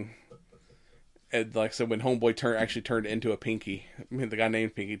coolest thing. And like I said, when Homeboy actually turned into a Pinky, I mean, the guy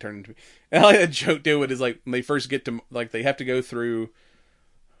named Pinky turned into. And I like that joke to it is like when they first get to, like, they have to go through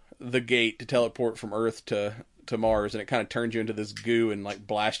the gate to teleport from Earth to Mars, and it kind of turns you into this goo and like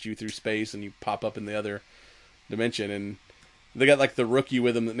blasts you through space, and you pop up in the other dimension. And they got like the rookie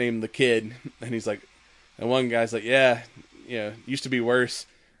with him that named the kid, and he's like, and one guy's like, yeah, used to be worse.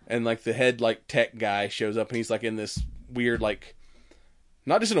 And like the head like tech guy shows up, and he's like in this weird like,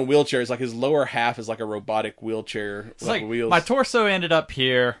 not just in a wheelchair, it's like his lower half is like a robotic wheelchair. It's like wheels. My torso ended up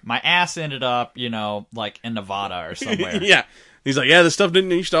here, my ass ended up, you know, like in Nevada or somewhere. Yeah. He's like, yeah, this stuff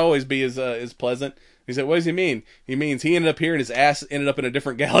didn't used to always be as pleasant. He said, what does he mean? He means he ended up here and his ass ended up in a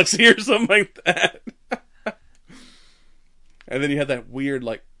different galaxy or something like that. And then you had that weird,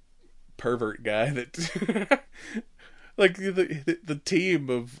 like, pervert guy that, like, the team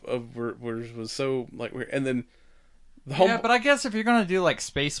was so, like, weird. And then yeah, but I guess if you're going to do, like,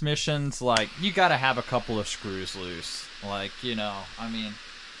 space missions, like, you got to have a couple of screws loose. Like, you know, I mean,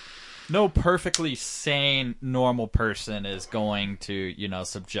 no perfectly sane, normal person is going to, you know,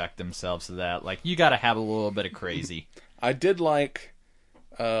 subject themselves to that. Like, you got to have a little bit of crazy. I did like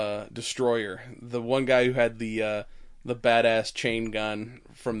Destroyer, the one guy who had the badass chain gun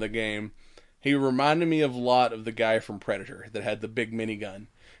from the game. He reminded me a lot of the guy from Predator that had the big minigun.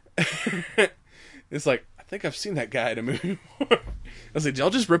 It's like, I think I've seen that guy in a movie before. I was like, did y'all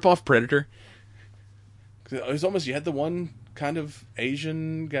just rip off Predator? It was almost, you had the one kind of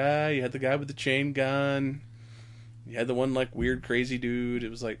Asian guy, you had the guy with the chain gun, you had the one like weird crazy dude. It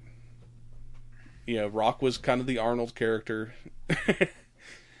was like, you know, Rock was kind of the Arnold character. Like,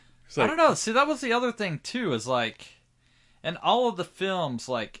 I don't know. See, that was the other thing too, is like, in all of the films,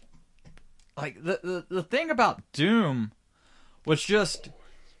 like the thing about Doom was just,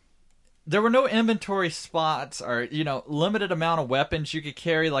 there were no inventory spots or, you know, limited amount of weapons you could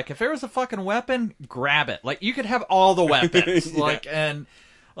carry. Like, if there was a fucking weapon, grab it. Like, you could have all the weapons. Yeah. Like, and,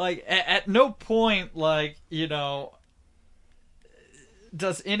 like, at no point, like, you know,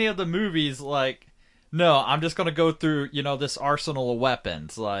 does any of the movies, like, no, I'm just going to go through, you know, this arsenal of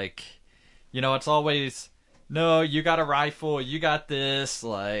weapons. Like, you know, it's always, no, you got a rifle, you got this.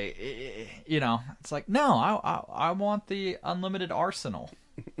 Like, you know, it's like, no, I want the unlimited arsenal.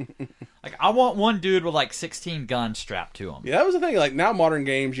 Like, I want one dude with like 16 guns strapped to him. yeah, that was the thing. Like, now modern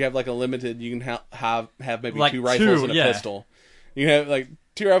games, you have like a limited. You can have maybe like 2 rifles and a yeah. pistol. You have like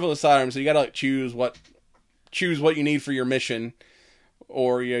 2 rifles aside them, so you got to like choose what you need for your mission.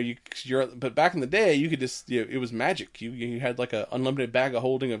 Or, you know, but back in the day, you could just, you know, it was magic. You had like a unlimited bag of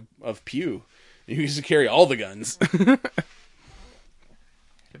holding of pew. You used to carry all the guns. It'd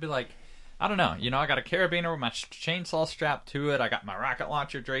be like, I don't know. I got a carabiner with my chainsaw strapped to it. I got my rocket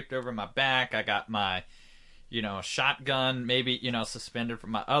launcher draped over my back. I got my, shotgun maybe, suspended from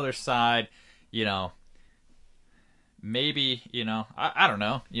my other side. Maybe, I don't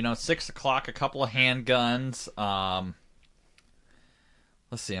know. 6 o'clock, a couple of handguns.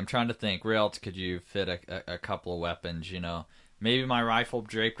 Let's see. I'm trying to think. Where else could you fit a couple of weapons, Maybe my rifle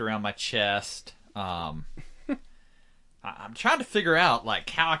draped around my chest. I'm trying to figure out,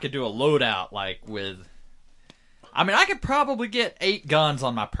 how I could do a loadout, with... I mean, I could probably get 8 guns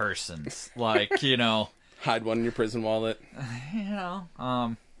on my persons. Hide one in your prison wallet.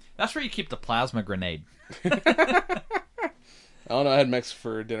 That's where you keep the plasma grenade. I don't know. I had Mex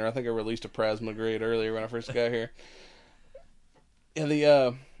for dinner. I think I released a plasma grenade earlier when I first got here.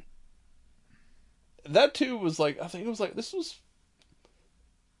 Yeah, that too was I think it was this was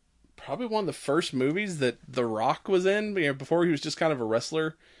probably one of the first movies that The Rock was in, before he was just kind of a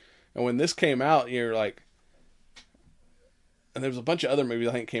wrestler. And when this came out, you're like... And there was a bunch of other movies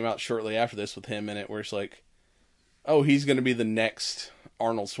I think came out shortly after this with him in it, where it's oh, he's going to be the next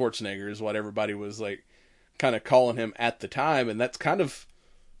Arnold Schwarzenegger, is what everybody was kind of calling him at the time. And that's kind of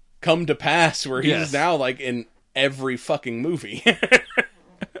come to pass, where he's now in every fucking movie.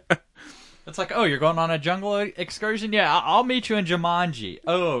 It's oh, you're going on a jungle excursion? Yeah, I'll meet you in Jumanji.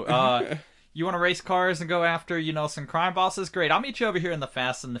 Oh, you want to race cars and go after, some crime bosses? Great, I'll meet you over here in the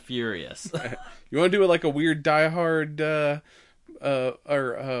Fast and the Furious. You want to do a weird Die Hard,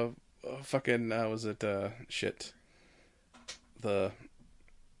 fuck it,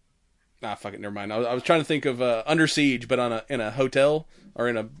 never mind. I was trying to think of Under Siege, but in a hotel or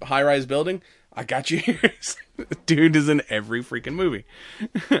in a high-rise building. I got you here. Dude is in every freaking movie.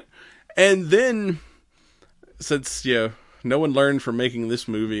 And then, since, no one learned from making this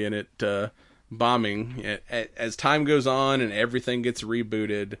movie and it bombing, as time goes on and everything gets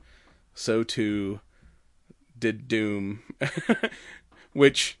rebooted, so too did Doom,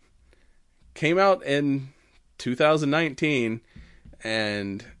 which came out in 2019,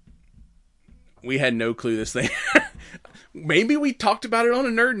 and we had no clue this thing. Maybe we talked about it on a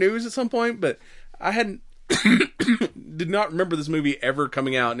Nerd News at some point, but I hadn't did not remember this movie ever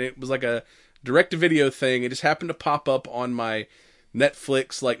coming out, and it was a direct-to-video thing. It just happened to pop up on my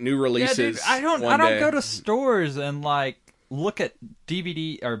Netflix new releases. Yeah, dude, I don't go to stores and look at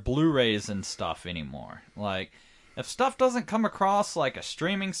DVD or Blu-rays and stuff anymore. If stuff doesn't come across a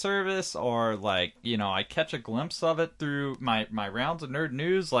streaming service, or I catch a glimpse of it through my rounds of Nerd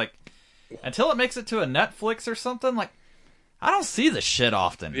News, until it makes it to a Netflix or something, I don't see this shit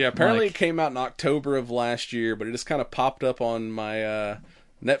often. Yeah, apparently it came out in October of last year, but it just kind of popped up on my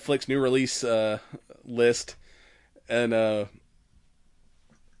Netflix new release list. And, I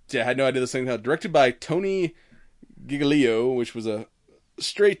had no idea this thing was directed by Tony Giglio, which was a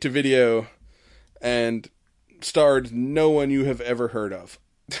straight-to-video, and starred no one you have ever heard of.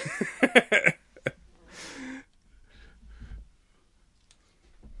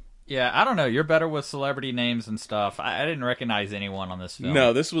 Yeah, I don't know. You're better with celebrity names and stuff. I didn't recognize anyone on this film.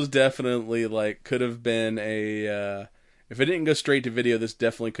 No, this was definitely could have been a if it didn't go straight to video, this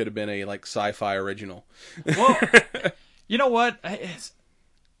definitely could have been a sci-fi original. Well, you know what?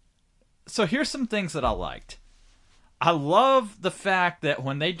 So here's some things that I liked. I love the fact that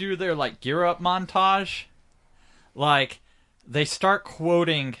when they do their gear up montage, they start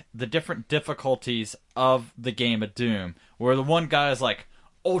quoting the different difficulties of the game of Doom, where the one guy is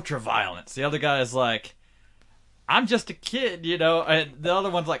ultra violence. The other guy is I'm just a kid, and the other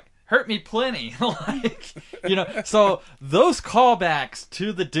one's hurt me plenty. So those callbacks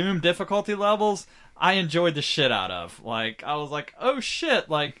to the Doom difficulty levels, I enjoyed the shit out of. I was oh shit,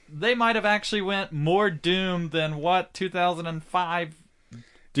 they might have actually went more Doom than what 2005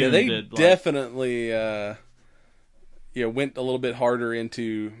 Doom did. Definitely went a little bit harder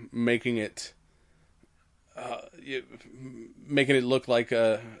into making it look like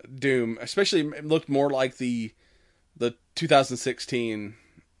Doom, especially it looked more like the 2016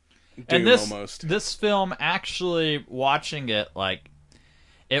 Doom. And almost. This film, actually watching it,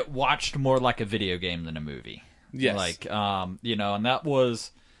 it watched more like a video game than a movie. Yes. And that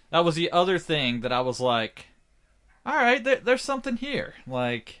was the other thing that I was all right, there's something here.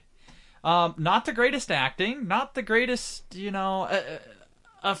 Not the greatest acting, not the greatest,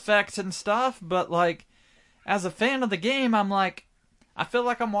 effects and stuff, but as a fan of the game, I'm I feel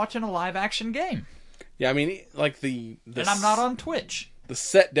like I'm watching a live action game. Yeah, I mean, and I'm not on Twitch. The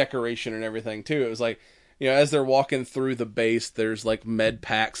set decoration and everything too. It was as they're walking through the base, there's med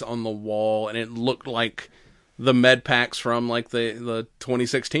packs on the wall, and it looked like the med packs from the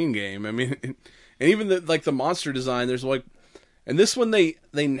 2016 game. I mean, and even the monster design. There's And this one, they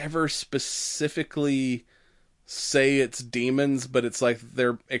never specifically say it's demons, but it's like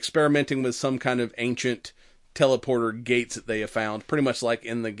they're experimenting with some kind of ancient teleporter gates that they have found, pretty much like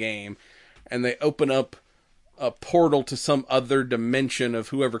in the game. And they open up a portal to some other dimension of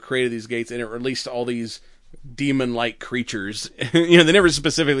whoever created these gates, and it released all these demon-like creatures. They never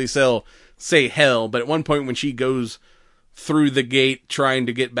specifically say hell, but at one point when she goes through the gate trying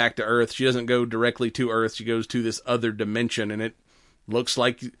to get back to Earth, she doesn't go directly to Earth, she goes to this other dimension, and it looks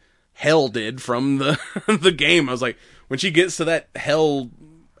like hell did from the the game. I was like, when she gets to that hell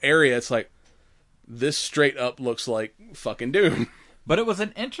area, it's like, this straight up looks like fucking Doom. But it was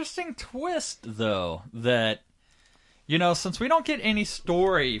an interesting twist, though, that, since we don't get any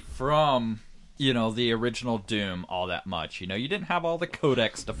story from, the original Doom all that much, you didn't have all the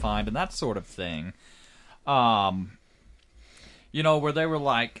codex defined and that sort of thing, where they were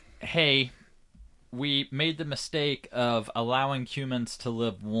like, hey, we made the mistake of allowing humans to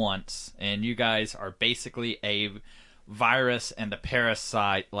live once, and you guys are basically a virus and a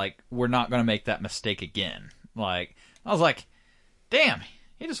parasite. Like, we're not going to make that mistake again. Like, I was like, damn,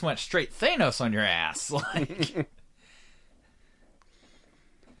 he just went straight Thanos on your ass. Like,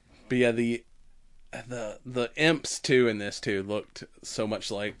 but yeah, the imps too in this too looked so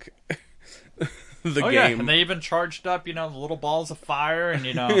much like the game. Yeah, and they even charged up, the little balls of fire, and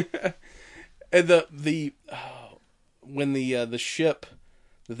and when the ship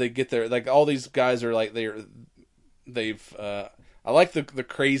that they get there, like all these guys are like they've I like the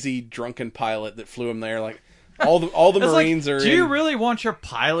crazy drunken pilot that flew them there. Like all the Marines like, are. Do you really want your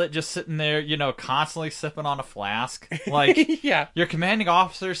pilot just sitting there, constantly sipping on a flask? Like, yeah, your commanding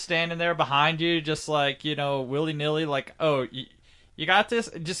officer standing there behind you, just like willy nilly, like, oh, you got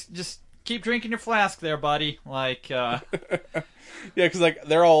this. Just keep drinking your flask there, buddy. Like, yeah, because like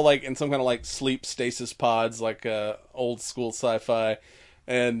they're all like in some kind of like sleep stasis pods, like old school sci-fi.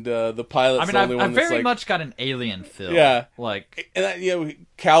 And the pilot's the only one I that's very like, much got an alien feel. Yeah, like, and that,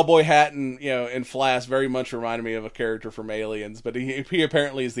 cowboy hat and and flask very much reminded me of a character from Aliens. But he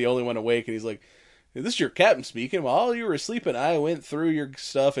apparently is the only one awake, and he's like, "This is your captain speaking. While you were sleeping, I went through your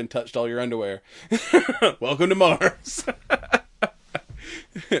stuff and touched all your underwear. Welcome to Mars."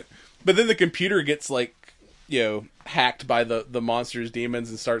 But then the computer gets like hacked by the monsters, demons,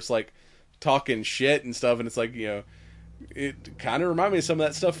 and starts like talking shit and stuff, and it's like it kind of reminded me of some of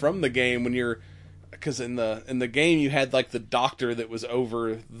that stuff from the game because in the game you had like the doctor that was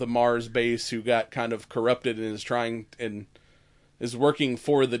over the Mars base who got kind of corrupted and is working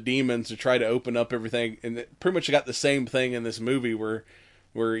for the demons to try to open up everything, and it pretty much got the same thing in this movie where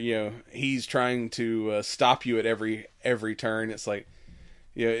he's trying to stop you at every turn. It's like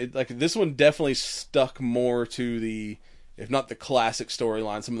like this one definitely stuck more to the, if not the classic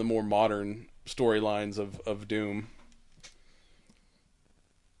storyline, some of the more modern storylines of Doom.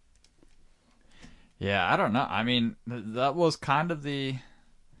 Yeah, I don't know. I mean, that was kind of the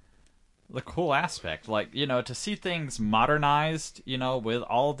cool aspect. Like, to see things modernized, with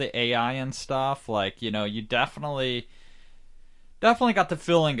all the AI and stuff. Like, you definitely got the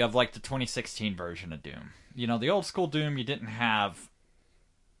feeling of like the 2016 version of Doom. The old school Doom, you didn't have,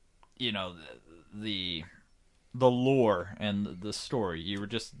 the lore and the story. You were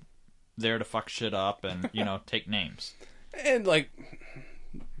just there to fuck shit up and take names. And like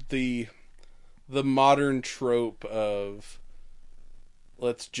the modern trope of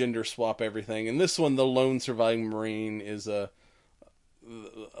let's gender swap everything. And this one, the lone surviving Marine is a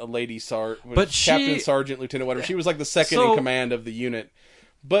lady Captain, Sergeant, Lieutenant, whatever. She was like the second in command of the unit.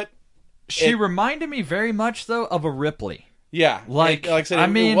 But she reminded me very much though of a Ripley. Yeah, like I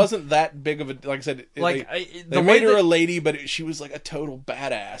said, it wasn't that big of a. Like I said, they made her a lady, but she was like a total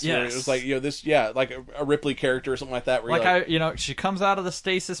badass. Yes. It was like like a Ripley character or something like that. Where she comes out of the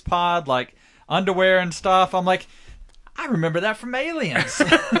stasis pod, like underwear and stuff. I'm like, I remember that from Aliens.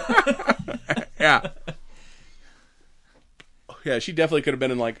 Yeah. Yeah, she definitely could have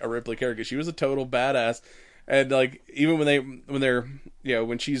been in like a Ripley character. She was a total badass, and like even when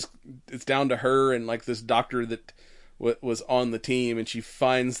it's down to her and like this doctor that was on the team, and she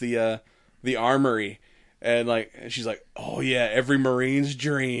finds the armory, and like she's like, oh yeah, every Marine's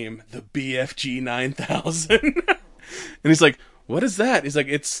dream, the BFG 9000. And he's like, what is that? He's like,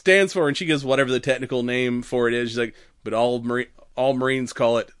 it stands for, and she gives whatever the technical name for it is. She's like, but all Marines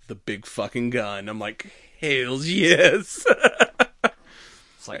call it the big fucking gun. I'm like, hells yes.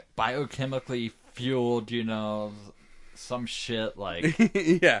 It's like biochemically fueled, some shit like.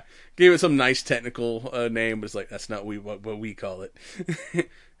 Yeah, gave it some nice technical name, but it's like, that's not what we call it.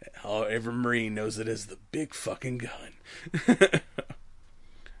 Every Marine knows it as the big fucking gun.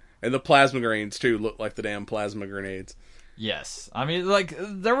 And the plasma grenades too look like the damn plasma grenades. Yes. I mean, like,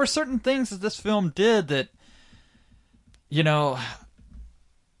 there were certain things that this film did that, you know,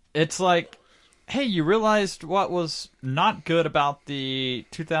 it's like, hey, you realized what was not good about the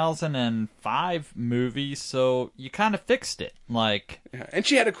 2005 movie, so you kind of fixed it. Like, Yeah. And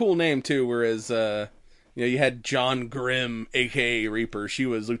she had a cool name, too, whereas, you had John Grimm, a.k.a. Reaper. She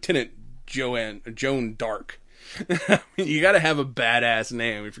was Lieutenant Joan Dark. You got to have a badass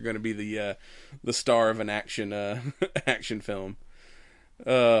name if you're going to be the star of an action film.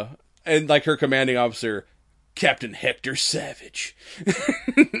 And like her commanding officer, Captain Hector Savage.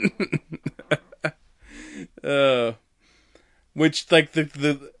 Which like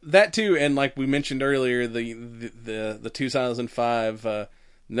the that too, and like we mentioned earlier, the 2005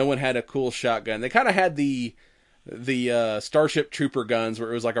 no one had a cool shotgun. They kind of had the Starship Trooper guns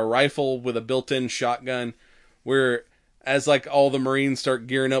where it was like a rifle with a built-in shotgun. Where as like all the Marines start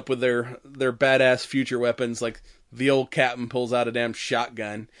gearing up with their badass future weapons, like the old captain pulls out a damn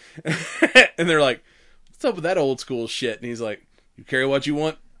shotgun, and they're like, "What's up with that old school shit?" And he's like, "You carry what you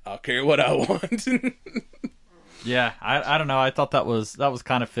want, I'll carry what I want." yeah, I don't know. I thought that was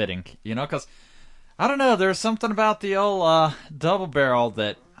kind of fitting, because I don't know. There's something about the old double barrel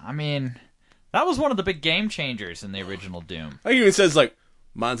that, I mean, that was one of the big game changers in the original Doom. He even says like,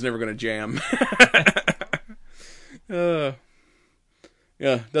 "Mine's never gonna jam." Yeah,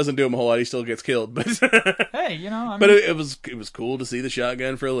 doesn't do him a whole lot. He still gets killed, but hey, I mean, but it was cool to see the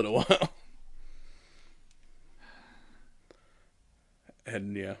shotgun for a little while.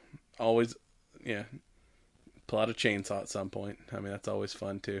 And always pull out a chainsaw at some point. I mean, that's always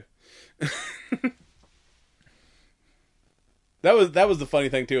fun too. That was the funny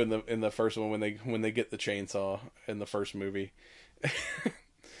thing too in the first one when they get the chainsaw in the first movie.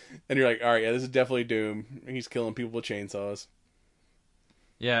 And you're like, all right, yeah, this is definitely Doom. He's killing people with chainsaws.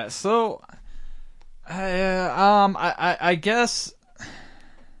 Yeah, so I guess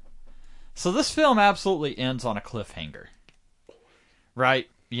so. This film absolutely ends on a cliffhanger, right?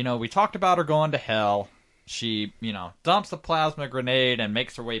 We talked about her going to hell. She, dumps the plasma grenade and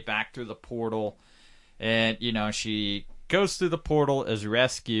makes her way back through the portal, and she goes through the portal, is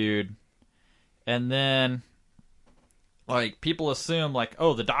rescued, and then, like, people assume, like,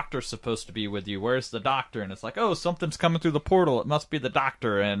 oh, the doctor's supposed to be with you. Where's the doctor? And it's like, oh, something's coming through the portal. It must be the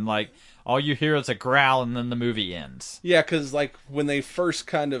doctor. And, like, all you hear is a growl, and then the movie ends. Yeah, because, like, when they first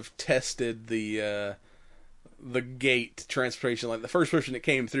kind of tested the gate transportation, like, the first person that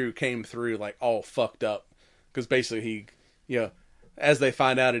came through, like, all fucked up. Because basically he, as they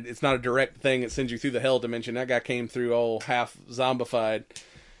find out, it's not a direct thing. It sends you through the hell dimension. That guy came through all half zombified.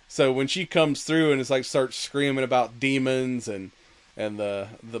 So when she comes through and it's like starts screaming about demons and the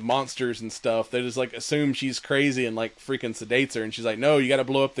monsters and stuff, they just like assume she's crazy and like freaking sedates her. And she's like, "No, you got to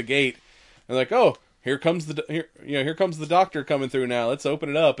blow up the gate." And like, "Oh, here comes the doctor coming through now. Let's open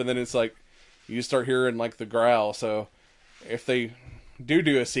it up." And then it's like you start hearing like the growl. So if they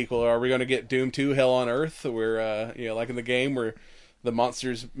do a sequel, are we going to get Doom 2 Hell on Earth, where like in the game where the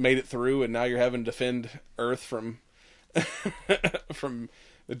monsters made it through and now you're having to defend Earth from from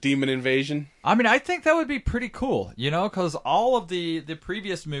a demon invasion? I mean, I think that would be pretty cool, because all of the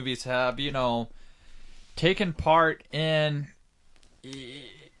previous movies have, taken part in,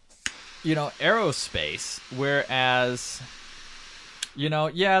 aerospace, whereas,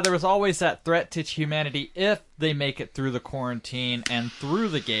 there was always that threat to humanity if they make it through the quarantine and through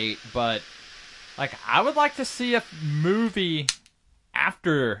the gate, but, like, I would like to see a movie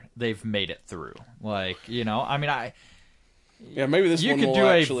after they've made it through. Like, I mean, yeah, maybe this you one could will do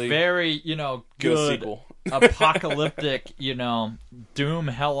actually a very, good sequel. apocalyptic, Doom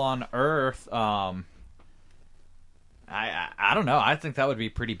Hell on Earth. I don't know. I think that would be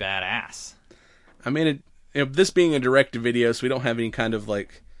pretty badass. I mean, this being a direct-to-video, so we don't have any kind of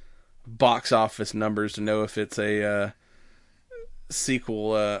like box office numbers to know if it's a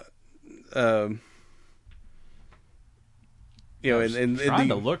sequel. I'm trying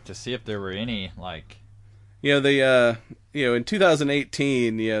to look to see if there were any like. In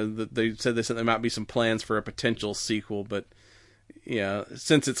 2018, they said there might be some plans for a potential sequel, but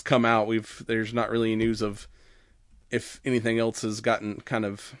since it's come out, there's not really news of if anything else has gotten kind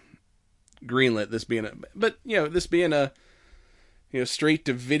of greenlit. This being a straight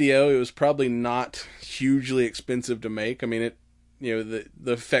to video, it was probably not hugely expensive to make. I mean, the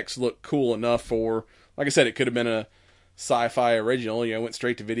effects look cool enough for, like I said, it could have been a sci-fi original. Went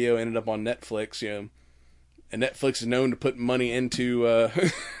straight to video, ended up on Netflix. And Netflix is known to put money into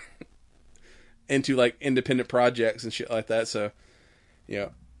into like independent projects and shit like that. So,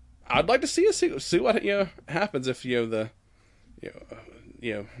 I'd like to see what happens if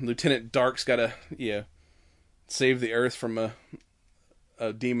Lieutenant Dark's got to save the Earth from a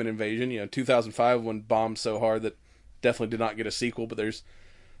demon invasion. 2005 one bombed so hard that definitely did not get a sequel, but there's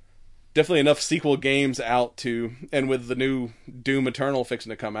definitely enough sequel games out to, and with the new Doom Eternal fixing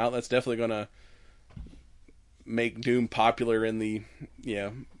to come out, that's definitely going to make Doom popular in the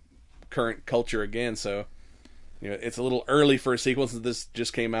current culture again. So it's a little early for a sequel since this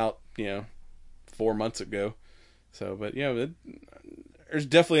just came out 4 months ago. So, but there's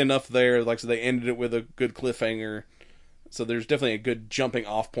definitely enough there. Like, so they ended it with a good cliffhanger. So there's definitely a good jumping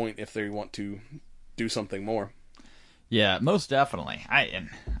off point if they want to do something more. Yeah, most definitely. I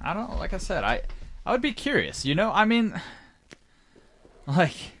don't know, like I said, I would be curious, I mean,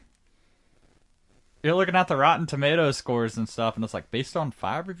 like, you're looking at the Rotten Tomatoes scores and stuff, and it's like, based on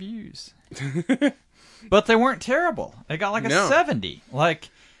 5 reviews. But they weren't terrible. They got like a 70. Like,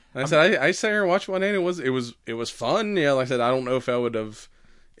 I said, I sat here and watched one, and it was fun. Yeah, like I said, I don't know if I would have,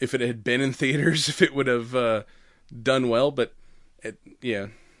 if it had been in theaters, if it would have done well, but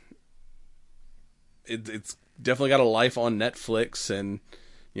it's definitely got a life on Netflix, and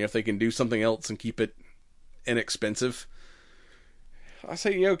if they can do something else and keep it inexpensive, I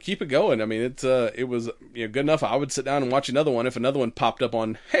say keep it going. I mean, it was good enough. I would sit down and watch another one if another one popped up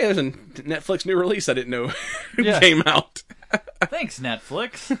on, hey, there's a Netflix new release I didn't know came out. Thanks,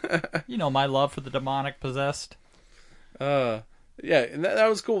 Netflix. My love for the demonic possessed. And that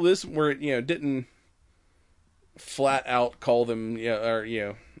was cool. This where it didn't flat out call them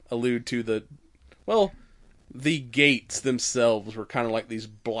or allude to the gates themselves were kind of like these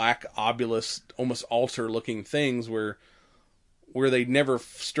black obelisk, almost altar looking things where they never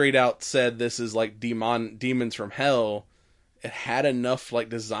straight out said this is like demons from hell. It had enough like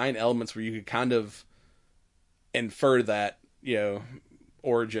design elements where you could kind of infer that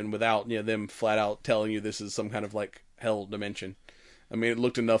origin without them flat out telling you this is some kind of like hell dimension. I mean, it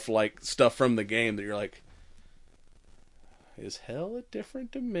looked enough like stuff from the game that you're like, is hell a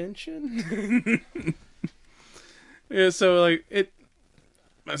different dimension? Yeah, so like it.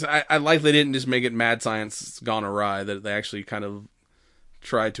 I like they didn't just make it mad science gone awry. That they actually kind of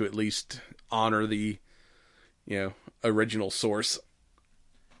tried to at least honor the, original source.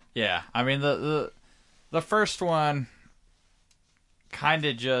 Yeah, I mean the first one kind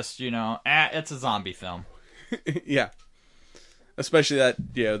of just it's a zombie film. Yeah, especially that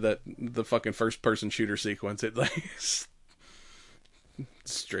the fucking first person shooter sequence. It like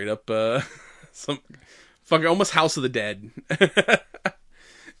straight up some fucking almost House of the Dead.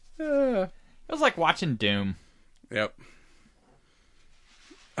 It was like watching Doom. Yep.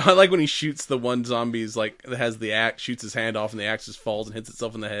 I like when he shoots the one zombie's like that has the axe, shoots his hand off, and the axe just falls and hits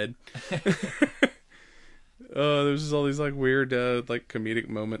itself in the head. There's just all these like weird like comedic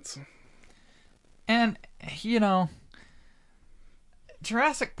moments. And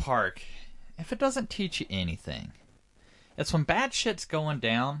Jurassic Park, if it doesn't teach you anything, it's when bad shit's going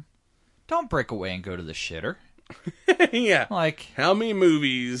down, don't break away and go to the shitter. Yeah. Like, how many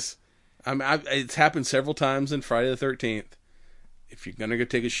movies? It's happened several times in Friday the 13th. If you're gonna go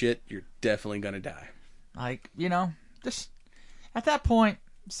take a shit, you're definitely gonna die. Like, just at that point,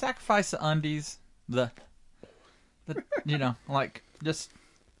 sacrifice the undies, the like just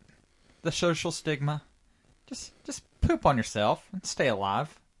the social stigma. Just poop on yourself and stay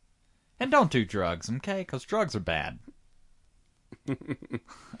alive, and don't do drugs, okay? Because drugs are bad.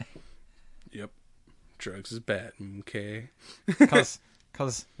 Yep. Drugs is bad, okay? Because,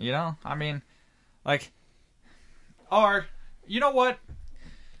 I mean, like, or, you know what?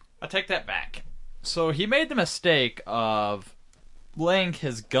 I take that back. So he made the mistake of laying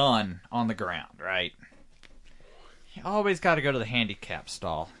his gun on the ground, right? You always got to go to the handicap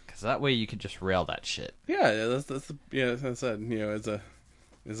stall, because that way you can just rail that shit. Yeah, that's I said.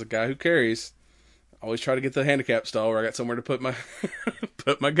 As a guy who carries, I always try to get the handicap stall where I got somewhere to put my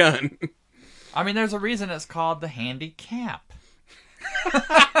put my gun. I mean, there's a reason it's called the handicap.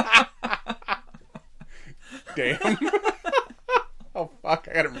 Damn. Oh, fuck.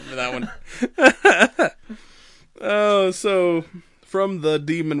 I gotta remember that one. Oh, so from the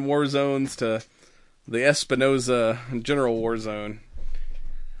demon war zones to the Espinosa general war zone,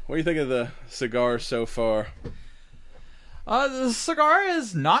 what do you think of the cigar so far? The cigar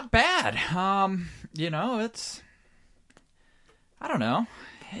is not bad. It's... I don't know.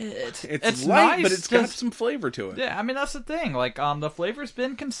 It's light, nice, but it's got some flavor to it. Yeah, I mean, that's the thing. Like, the flavor's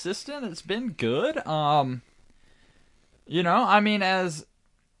been consistent. It's been good. I mean, as...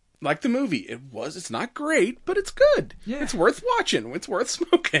 Like the movie. It's not great, but it's good. Yeah. It's worth watching. It's worth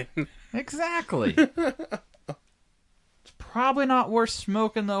smoking. Exactly. It's probably not worth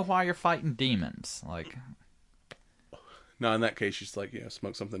smoking, though, while you're fighting demons. Like... No, in that case, just like,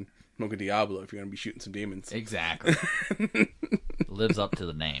 smoke a Diablo if you're going to be shooting some demons. Exactly. Lives up to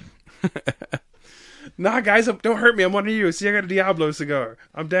the name. Nah, guys, don't hurt me. I'm one of you. See, I got a Diablo cigar.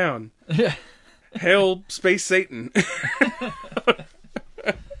 I'm down. Hail Space Satan.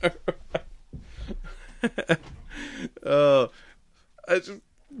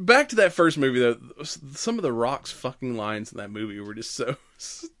 Back to that first movie, though. Some of the Rock's fucking lines in that movie were just so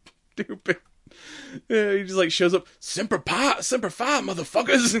stupid. Yeah, he just like shows up, Semper Fi,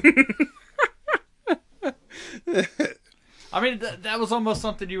 motherfuckers. I mean, that was almost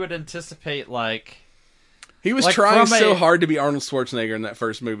something you would anticipate, like... He was trying so hard to be Arnold Schwarzenegger in that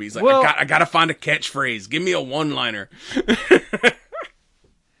first movie. He's like, well, I gotta find a catchphrase. Give me a one-liner.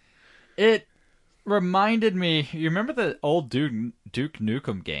 It reminded me... You remember the old Duke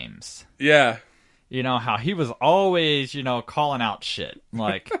Nukem games? Yeah. You know, how he was always, calling out shit.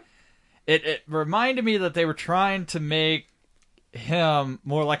 Like... It reminded me that they were trying to make him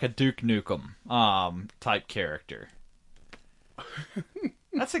more like a Duke Nukem type character.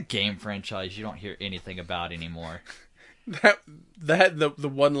 That's a game franchise you don't hear anything about anymore.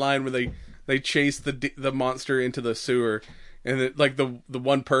 The one line where they chase the monster into the sewer, and the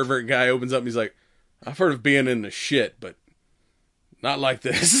one pervert guy opens up and he's like, I've heard of being in the shit, but not like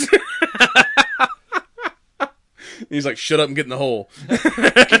this. He's like, shut up and get in the hole.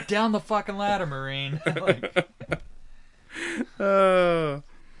 Get down the fucking ladder, Marine. The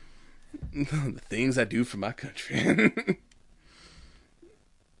things I do for my country.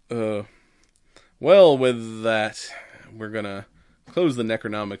 Well, with that, we're going to close the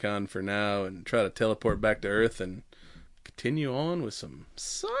Necronomicon for now and try to teleport back to Earth and continue on with some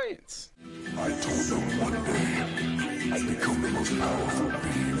science. I told them one day I'd become the most powerful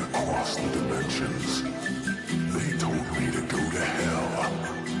being across the dimensions. They told me to go to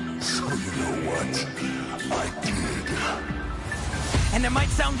hell. So you know what? I did. And it might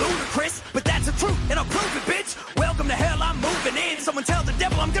sound ludicrous, but that's the truth, and I'll prove it, bitch. Welcome to hell, I'm moving in. Someone tell the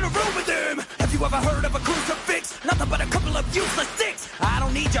devil I'm gonna ruin them. Have you ever heard of a crucifix? Nothing but a couple of useless sticks. I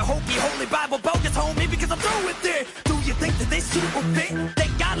don't need your hokey, holy Bible bogus, homie, because I'm through with it. Do you think that this suit will fit?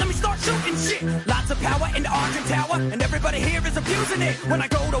 Thank God, let me start shooting shit. Lots of power in the Argent Tower, and everybody here is abusing it. When I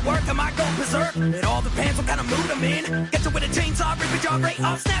go to work, I might go berserk. It all depends what kind of mood I'm in. Get you with a chainsaw, rip your jaw right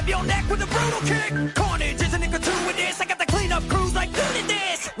off, snap your neck with a brutal kick. Carnage isn't it gratuitous? I got the cleanup crews like doing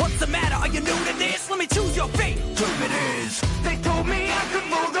this. What's the matter? Are you new to this? Let me choose your fate. Prove it is. They told me I could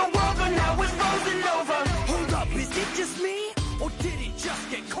move the world, but now it's frozen over. Hold up, is it just me? Or did it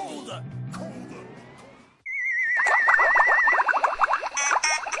just get colder?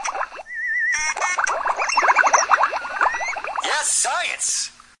 Yes,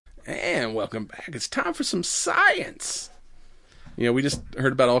 science! And welcome back. It's time for some science. We just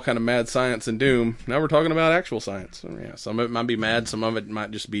heard about all kind of mad science and doom. Now we're talking about actual science. Yeah, some of it might be mad, some of it might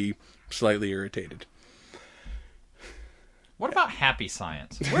just be slightly irritated. What about happy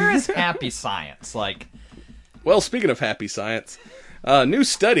science? Where is happy science? Well, speaking of happy science, new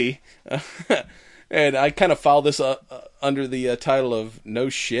study, and I kind of filed this under the title of No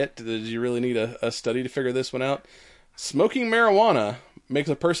Shit. Did you really need a study to figure this one out? Smoking marijuana makes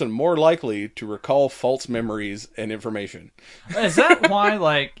a person more likely to recall false memories and information. Is that why,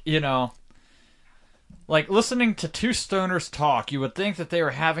 listening to two stoners talk, you would think that they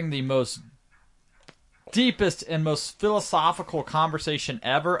were having the most deepest and most philosophical conversation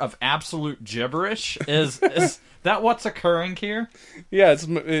ever of absolute gibberish? Is that what's occurring here? Yeah,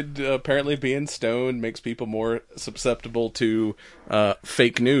 it apparently being stoned makes people more susceptible to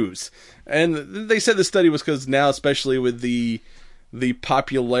fake news. And they said the study was because now, especially with the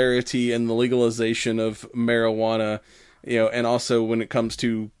popularity and the legalization of marijuana, and also when it comes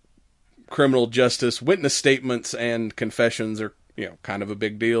to criminal justice, witness statements and confessions are, kind of a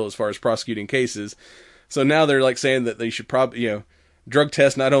big deal as far as prosecuting cases. So now they're saying that they should probably, drug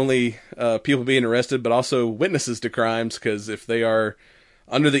test not only people being arrested, but also witnesses to crimes, because if they are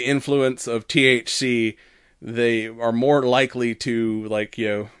under the influence of THC, they are more likely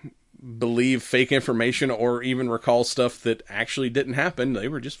to, believe fake information or even recall stuff that actually didn't happen. They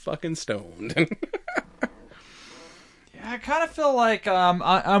were just fucking stoned. Yeah, I kind of feel like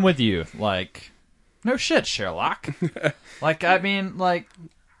I'm with you. No shit, Sherlock.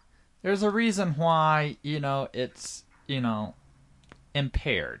 There's a reason why, it's,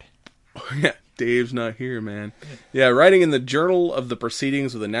 impaired. Oh, yeah, Dave's not here, man. Yeah, writing in the Journal of the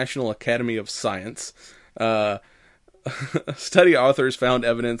Proceedings of the National Academy of Science, study authors found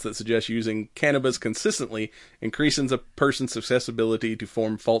evidence that suggests using cannabis consistently increases a person's susceptibility to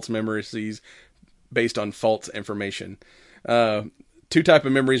form false memories based on false information. two type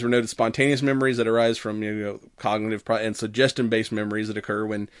of memories were noted: spontaneous memories that arise from cognitive and suggestion-based memories that occur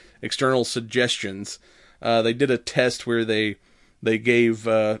when external suggestions. They did a test where they gave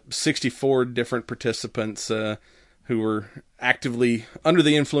 64 different participants who were actively under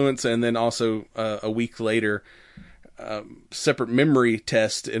the influence, and then also a week later, separate memory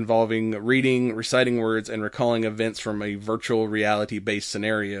test involving reading, reciting words, and recalling events from a virtual reality-based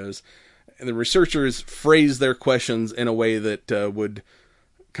scenarios. And the researchers phrased their questions in a way that would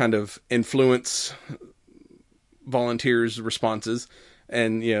kind of influence volunteers' responses,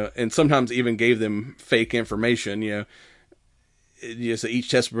 and and sometimes even gave them fake information. So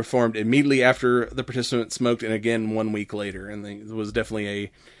each test was performed immediately after the participant smoked, and again 1 week later. And it was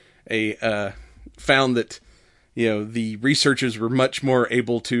definitely a found that the researchers were much more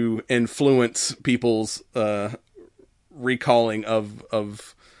able to influence people's recalling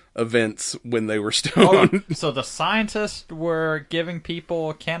of events when they were stoned. So the scientists were giving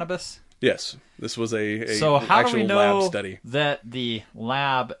people cannabis? Yes, this was a so how actual do we know lab study. That the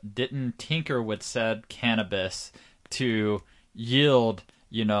lab didn't tinker with said cannabis to yield,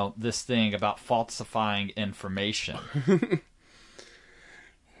 this thing about falsifying information?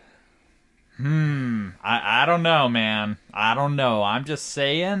 I don't know, man. I don't know. I'm just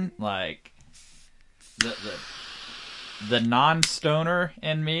saying, like, the non-stoner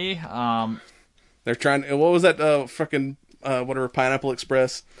in me. They're trying. What was that? Fucking whatever, Pineapple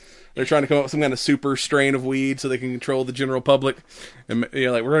Express. They're trying to come up with some kind of super strain of weed so they can control the general public. And like,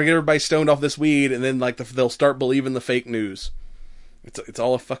 we're gonna get everybody stoned off this weed, and then like they'll start believing the fake news. It's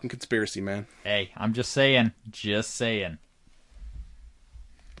all a fucking conspiracy, man. Hey, I'm just saying. Just saying.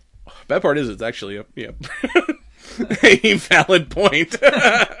 Bad part is it's actually a a valid point.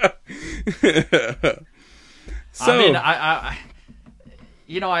 So, I mean,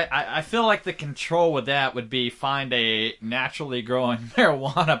 I feel like the control with that would be find a naturally growing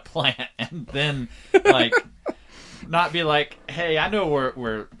marijuana plant and then, like, not be like, hey, I know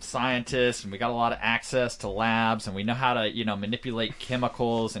we're scientists and we got a lot of access to labs and we know how to, manipulate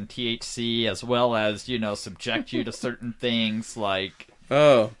chemicals and THC as well as, subject you to certain things like...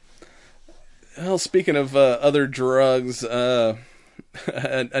 Oh. Well, speaking of other drugs,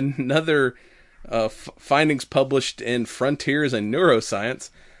 another findings published in Frontiers in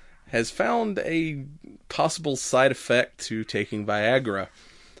Neuroscience has found a possible side effect to taking Viagra.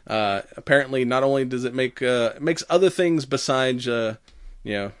 Apparently, not only does it it makes other things besides, you're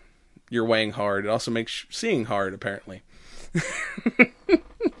weighing hard, it also makes seeing hard, apparently.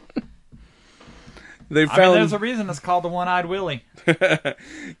 There's a reason it's called the One-Eyed Willie.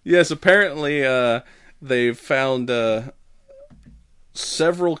 Yes, apparently they've found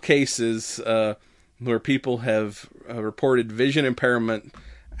several cases where people have reported vision impairment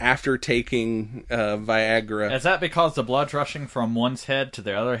after taking Viagra. Is that because the blood's rushing from one's head to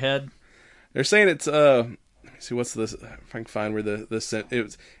their other head? They're saying it's let me see, what's this? If I can find where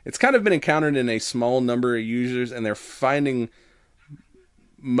it's kind of been encountered in a small number of users, and they're finding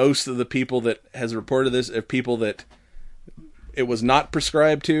most of the people that has reported this are people that it was not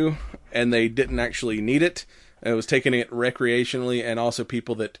prescribed to and they didn't actually need it. And it was taking it recreationally, and also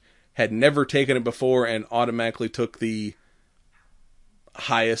people that had never taken it before and automatically took the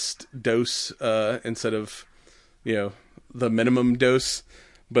highest dose instead of the minimum dose.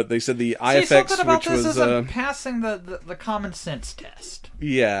 But they said the eye effects, something about which this was isn't passing the common sense test.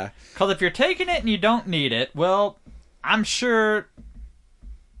 Yeah, because if you're taking it and you don't need it, well, I'm sure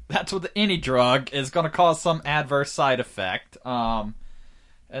that's with any drug is going to cause some adverse side effect. And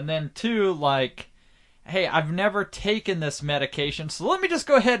then two, like, hey, I've never taken this medication, so let me just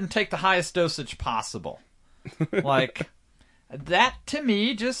go ahead and take the highest dosage possible. Like, that to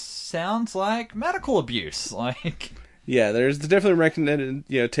me just sounds like medical abuse. Like, yeah, there's definitely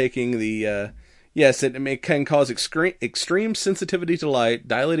recommended, taking the, yes, it can cause extreme sensitivity to light,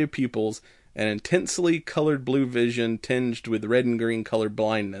 dilated pupils, and intensely colored blue vision tinged with red and green colored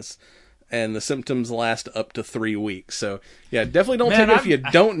blindness. And the symptoms last up to 3 weeks. So, yeah, definitely don't take it if you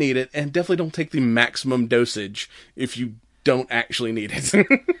don't need it, and definitely don't take the maximum dosage if you don't actually need it.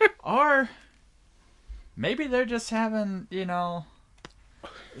 Or maybe they're just having,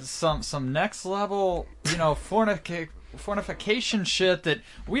 some next level, fornication shit that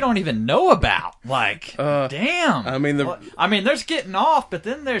we don't even know about. Like, damn. I mean, there's getting off, but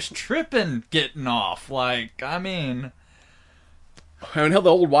then there's tripping getting off. Like, how the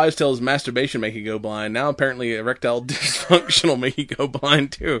old wives' tale is masturbation make you go blind. Now apparently erectile dysfunction will make you go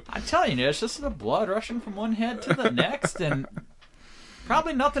blind too. I'm telling you, it's just the blood rushing from one head to the next, and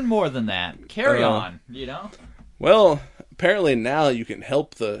probably nothing more than that. Carry on, Well, apparently now you can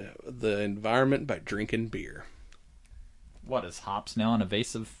help the environment by drinking beer. what is hops now an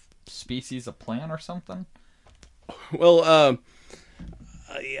invasive species of plant or something? Well,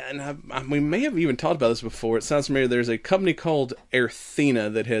 yeah, and we may have even talked about this before. It sounds familiar. There's a company called Airthena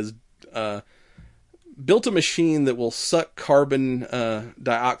that has built a machine that will suck carbon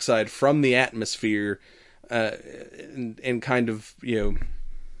dioxide from the atmosphere and kind of,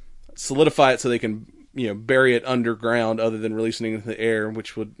 solidify it so they can, bury it underground other than releasing it into the air,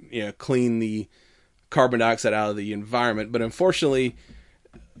 which would, clean the carbon dioxide out of the environment. But unfortunately,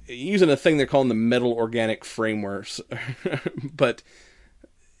 using a thing they're calling the metal organic frameworks, but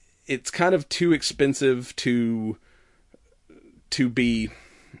it's kind of too expensive to be.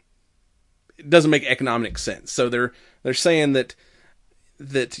 It doesn't make economic sense. So they're saying that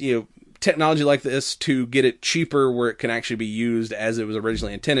technology like this, to get it cheaper where it can actually be used as it was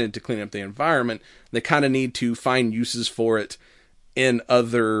originally intended to clean up the environment, they kind of need to find uses for it in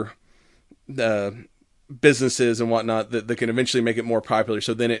other businesses and whatnot that can eventually make it more popular.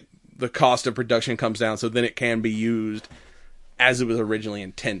 So then the cost of production comes down, so then it can be used as it was originally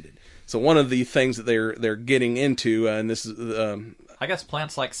intended. So one of the things that they're getting into, and this is I guess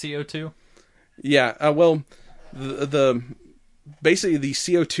plants like CO2. Yeah, well, the basically the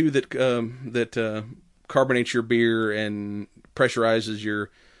CO2 that carbonates your beer and pressurizes your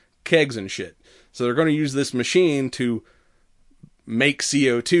kegs and shit. So they're going to use this machine to make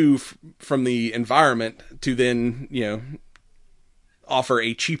CO2 from the environment to then, offer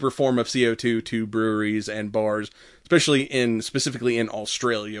a cheaper form of CO2 to breweries and bars, specifically in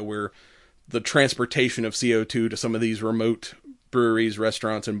Australia, where the transportation of CO2 to some of these remote breweries,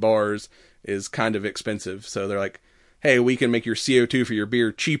 restaurants, and bars is kind of expensive. So they're like, hey, we can make your CO2 for your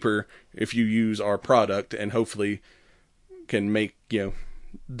beer cheaper if you use our product, and hopefully can make,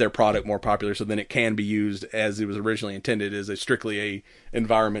 their product more popular, so then it can be used as it was originally intended, as strictly a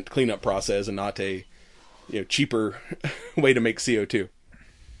environment cleanup process and not a cheaper way to make CO2.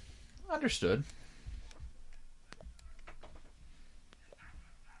 Understood.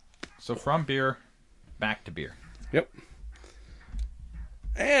 So from beer, back to beer. Yep.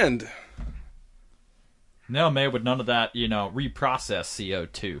 And no, made with none of that, reprocessed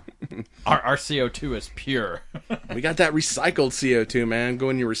CO2. Our CO2 is pure. We got that recycled CO2, man. Go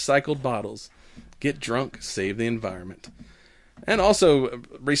in your recycled bottles. Get drunk, save the environment. And also,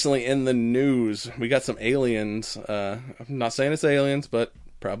 recently in the news, we got some aliens. I'm not saying it's aliens, but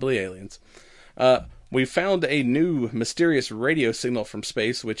probably aliens. We found a new mysterious radio signal from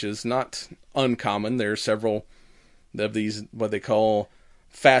space, which is not uncommon. There are several of these, what they call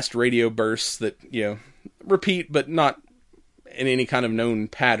fast radio bursts that, repeat, but not in any kind of known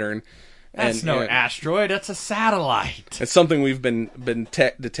pattern. That's no asteroid, that's a satellite. It's something we've been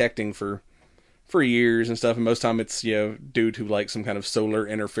detecting for years and stuff, and most time it's due to like some kind of solar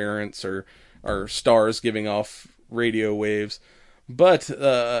interference or stars giving off radio waves. But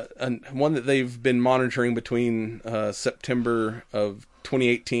one that they've been monitoring between September of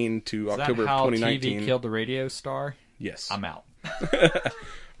 2018 to October of 2019. TV killed the radio star? Yes. I'm out.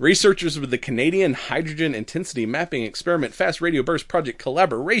 Researchers with the Canadian Hydrogen Intensity Mapping Experiment Fast Radio Burst Project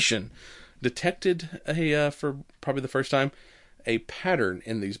collaboration detected for probably the first time, a pattern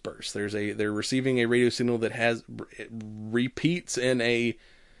in these bursts. They're receiving a radio signal that repeats in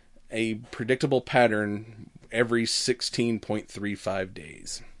a predictable pattern every 16.35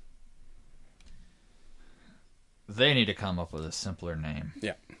 days. They need to come up with a simpler name.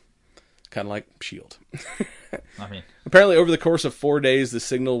 Yeah. Kind of like S.H.I.E.L.D. I mean, apparently over the course of 4 days, the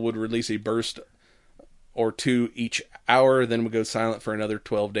signal would release a burst or two each hour, then would go silent for another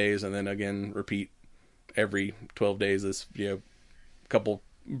 12 days, and then again repeat every 12 days. This couple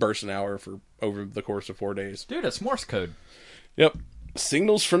bursts an hour for over the course of 4 days. Dude, it's Morse code. Yep,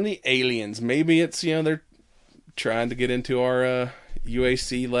 signals from the aliens. Maybe it's they're trying to get into our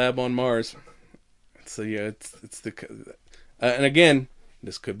UAC lab on Mars. So it's the and again,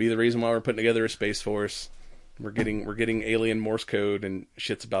 this could be the reason why we're putting together a space force. We're getting alien Morse code, and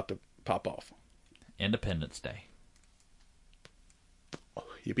shit's about to pop off. Independence Day. Oh,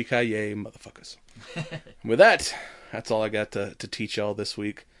 yippee-ki-yay, motherfuckers. With that's all I got to teach y'all this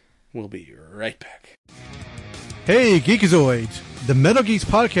week. We'll be right back. Hey, Geekazoids! The Metal Geeks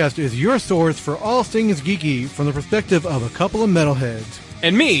Podcast is your source for all things geeky from the perspective of a couple of metalheads.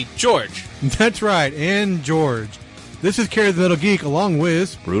 And me, George. That's right, and George. This is Carrie the Metal Geek along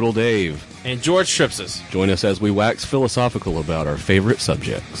with Brutal Dave. And George Tripsis. Join us as we wax philosophical about our favorite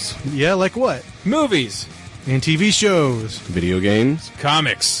subjects. Yeah, like what? Movies. And TV shows. Video games.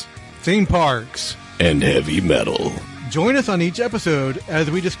 Comics. Theme parks. And heavy metal. Join us on each episode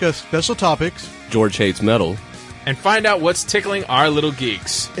as we discuss special topics. George hates metal. And find out what's tickling our little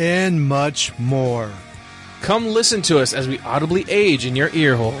geeks. And much more. Come listen to us as we audibly age in your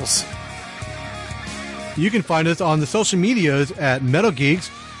ear holes. You can find us on the social medias at Metal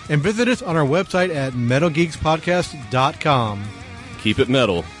Geeks and visit us on our website at metalgeekspodcast.com. Keep it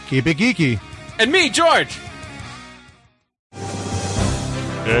metal. Keep it geeky. And me, George!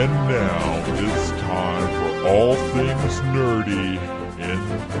 And now it's time for all things nerdy in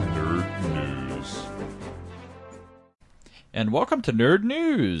nerd news. And welcome to Nerd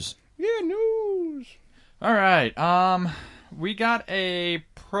News. Yeah, news. All right, we got a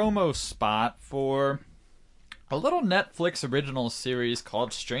promo spot for a little Netflix original series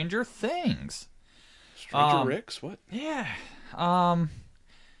called Stranger Things. Stranger Ricks? What? Yeah.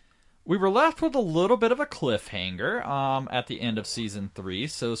 We were left with a little bit of a cliffhanger at the end of season 3.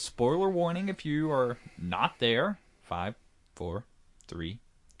 So spoiler warning if you are not there. 5, 4, 3,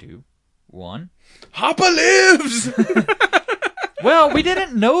 2, 1. Hopper lives! Well, we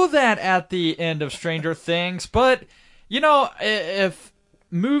didn't know that at the end of Stranger Things, but you know, if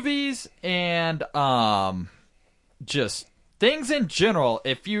movies and just things in general,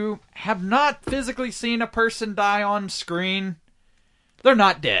 if you have not physically seen a person die on screen, they're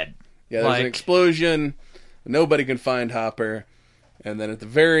not dead. Yeah, there's an explosion. Nobody can find Hopper. And then at the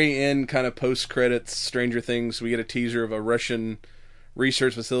very end, kind of post-credits, Stranger Things, we get a teaser of a Russian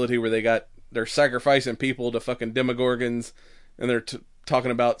research facility where they're sacrificing people to fucking demogorgons, and they're talking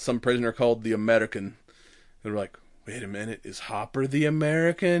about some prisoner called the American. And we're like, wait a minute, is Hopper the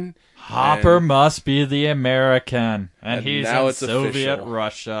American? Hopper must be the American, and he's now in it's Soviet official.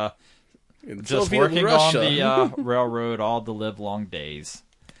 Russia, In just Soviet working Russia. on the railroad all the livelong days.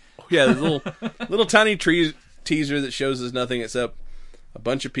 Yeah, there's a little tiny teaser that shows us nothing except a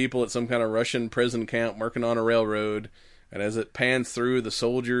bunch of people at some kind of Russian prison camp working on a railroad, and as it pans through the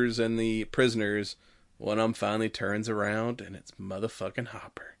soldiers and the prisoners, one of them finally turns around, and it's motherfucking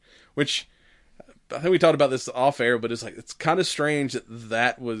Hopper. Which, I think we talked about this off air, but it's kind of strange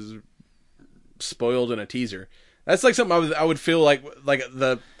that was spoiled in a teaser. That's like something I would feel like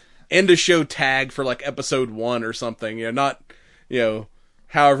the end of show tag for like episode 1 or something. You know, not, you know,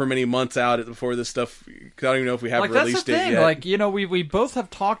 however many months out before this stuff. Cause I don't even know if we have released it yet. Like, you know, we both have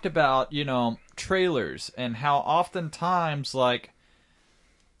talked about, you know, trailers and how oftentimes, like,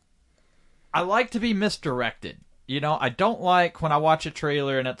 I like to be misdirected. You know, I don't like when I watch a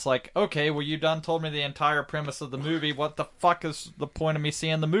trailer and it's like, okay, well, you done told me the entire premise of the movie. What the fuck is the point of me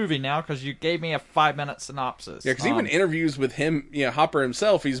seeing the movie now? Because you gave me a 5-minute synopsis. Yeah, because even interviews with him, you know, Hopper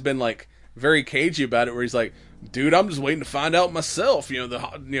himself, he's been like very cagey about it, where he's like, dude, I'm just waiting to find out myself. You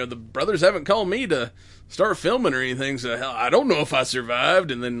know, the brothers haven't called me to start filming or anything, so hell, I don't know if I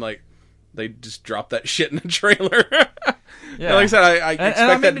survived. And then like they just dropped that shit in the trailer. Yeah, like I said, I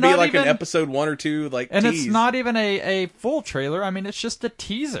expect that to be like an episode 1 or 2, like, and tease. It's not even a full trailer. I mean, it's just a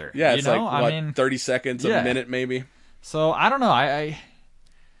teaser. Yeah, it's you know? like, what, 30 seconds, a minute maybe. So, I don't know.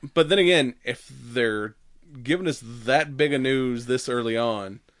 But then again, if they're giving us that big of news this early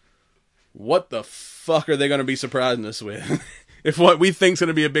on, what the fuck are they going to be surprising us with? If what we think's going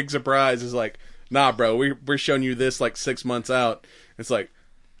to be a big surprise is like, nah, bro, we're showing you this like 6 months out. It's like,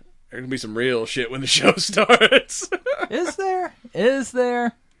 there's going to be some real shit when the show starts. Is there? I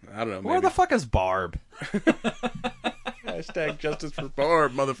don't know. Maybe. Where the fuck is Barb? Hashtag justice for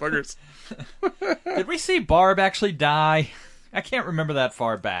Barb, motherfuckers. Did we see Barb actually die? I can't remember that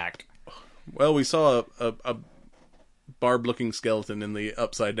far back. Well, we saw a Barb-looking skeleton in the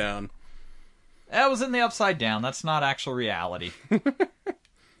Upside Down. That was in the Upside Down. That's not actual reality.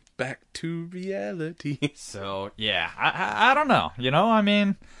 Back to reality. So, yeah. I don't know. You know, I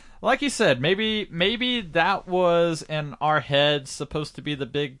mean, like you said, maybe that was in our heads supposed to be the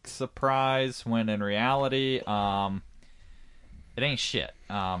big surprise, when in reality, it ain't shit.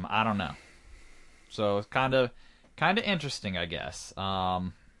 I don't know. So it's kind of interesting, I guess.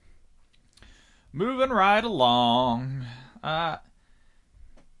 Moving right along.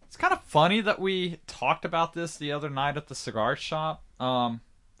 It's kind of funny that we talked about this the other night at the cigar shop.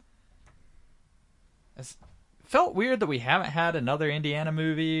 It felt weird that we haven't had another Indiana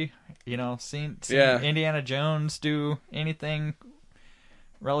movie, you know, seen Indiana Jones do anything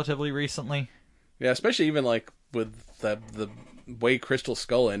relatively recently. Yeah, especially even like with the way Crystal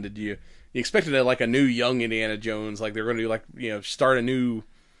Skull ended, you expected a new young Indiana Jones, like they're going to do like, you know, start a new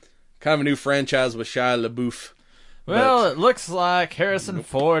franchise with Shia LaBeouf. Well, it looks like Harrison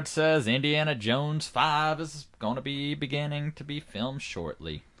Ford says Indiana Jones 5 is going to be beginning to be filmed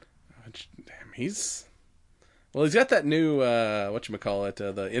shortly. Damn, he's got that new whatchamacallit,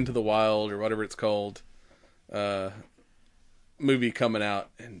 the Into the Wild or whatever it's called movie coming out,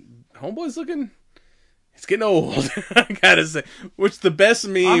 and Homeboy's looking He's getting old, I gotta say. Which the best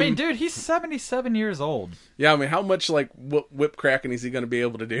meme... I mean, dude, he's 77 years old. Yeah, I mean, how much, like, whip cracking is he going to be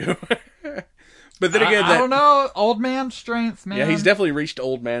able to do? But then again... I don't know. Old man strength, man. Yeah, he's definitely reached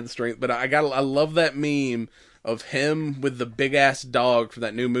old man strength. But I love that meme of him with the big-ass dog from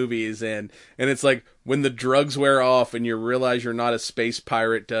that new movie he's in. And it's like, when the drugs wear off and you realize you're not a space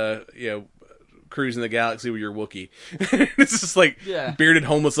pirate, cruising the galaxy with your Wookiee. It's just like bearded,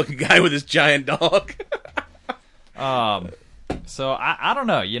 homeless-looking guy with his giant dog. So I don't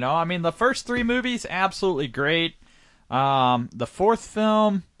know. I mean, the first 3 movies, absolutely great. The fourth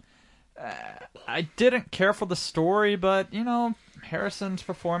film, I didn't care for the story, but Harrison's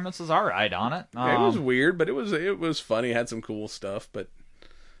performance was all right on it. It was weird, but it was funny. It had some cool stuff, but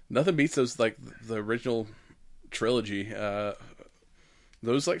nothing beats those, like, the original trilogy.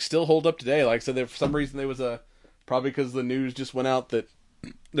 Those, like, still hold up today. Like I said, for some reason there was probably because the news just went out that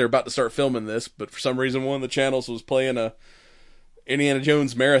they're about to start filming this, but for some reason one of the channels was playing a Indiana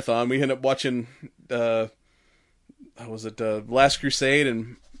Jones marathon. We ended up watching, Last Crusade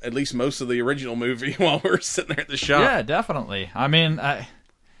and at least most of the original movie while we were sitting there at the shop. Yeah, definitely. I mean, I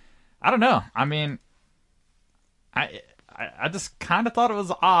don't know. I mean, I just kind of thought it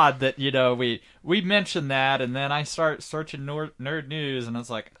was odd that, we mentioned that, and then I start searching nerd news, and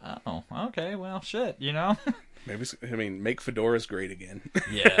it's like, oh, okay, well, shit, Maybe, make fedoras great again.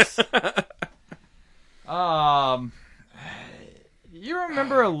 Yes. You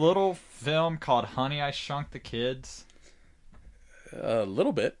remember a little film called Honey, I Shrunk the Kids? A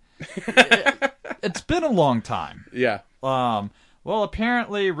little bit. It's been a long time. Yeah. Well,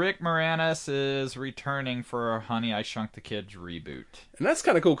 apparently Rick Moranis is returning for a Honey, I Shrunk the Kids reboot. And that's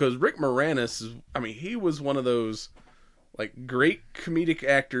kind of cool, because Rick Moranis, he was one of those, like, great comedic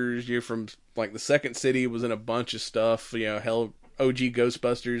actors. From, like, The Second City, was in a bunch of stuff. OG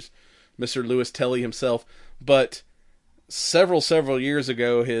Ghostbusters, Mr. Louis Telly himself. But several years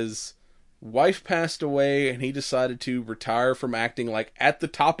ago, his wife passed away, and he decided to retire from acting, like, at the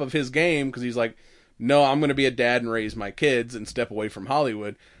top of his game, because he's like, no, I'm going to be a dad and raise my kids and step away from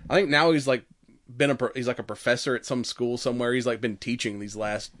Hollywood. I think now he's like he's like a professor at some school somewhere. He's like been teaching these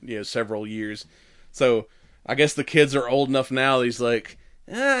last several years. So I guess the kids are old enough now. He's like,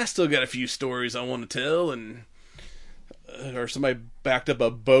 I still got a few stories I want to tell, and or somebody backed up a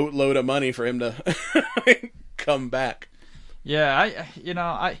boatload of money for him to come back. Yeah,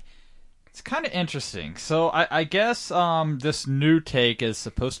 it's kind of interesting. So I guess this new take is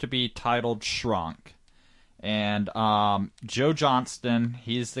supposed to be titled Shrunk. And Joe Johnston,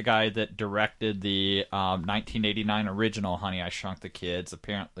 he's the guy that directed the 1989 original Honey, I Shrunk the Kids,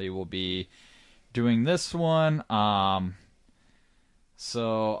 apparently will be doing this one.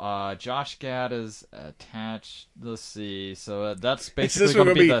 So Josh Gad is attached. Let's see. So that's basically going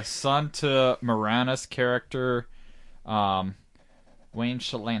to be the son to Moranis character, Wayne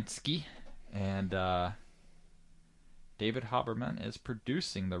Shalansky. And David Haberman is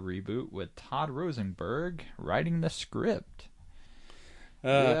producing the reboot with Todd Rosenberg writing the script.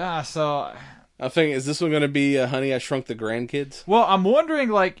 So I think, is this one going to be Honey, I Shrunk the Grandkids? Well, I'm wondering,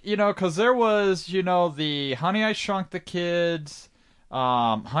 because there was, the Honey, I Shrunk the Kids,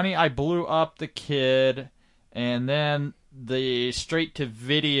 Honey, I Blew Up the Kid, and then the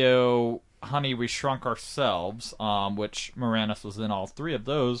straight-to-video Honey, We Shrunk Ourselves, which Moranis was in all 3 of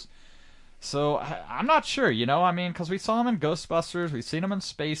those. So, I'm not sure, because we saw him in Ghostbusters, we've seen him in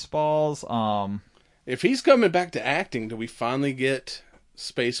Spaceballs. If he's coming back to acting, do we finally get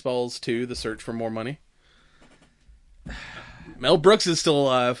Spaceballs 2, The Search for More Money? Mel Brooks is still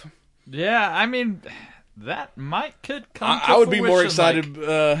alive. Yeah, that could come to I would be more fruition, excited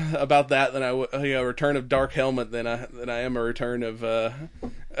about that than I would, a return of Dark Helmet than I am a return of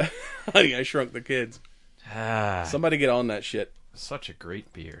Honey, I Shrunk the Kids. Somebody get on that shit. Such a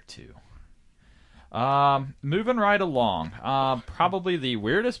great beer, too. Moving right along. Probably the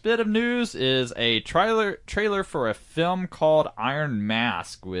weirdest bit of news is a trailer for a film called Iron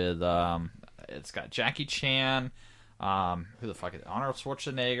Mask with, it's got Jackie Chan, who the fuck is it? Arnold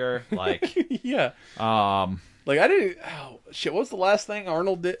Schwarzenegger, yeah. Like, I didn't, what was the last thing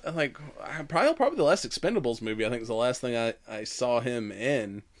Arnold did? Like, probably the last Expendables movie, I think, was the last thing I saw him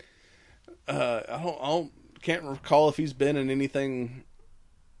in. Can't recall if he's been in anything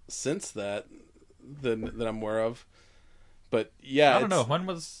since that I'm aware of. But yeah, I don't know. When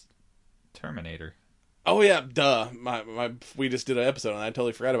was Terminator? Oh yeah, duh. We just did an episode on that. I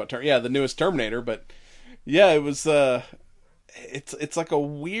totally forgot about the newest Terminator. But yeah, it was. It's like a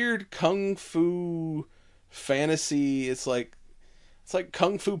weird kung fu fantasy. It's like It's like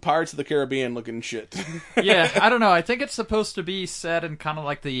Kung Fu Pirates of the Caribbean looking shit. Yeah, I don't know. I think it's supposed to be set in kind of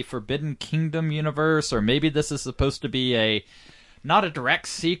like the Forbidden Kingdom universe, or maybe this is supposed to be not a direct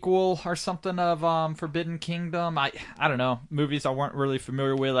sequel or something of Forbidden Kingdom. I don't know. Movies I weren't really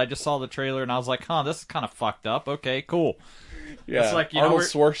familiar with. I just saw the trailer and I was like, huh, this is kind of fucked up. Okay, cool. Yeah, it's like, Arnold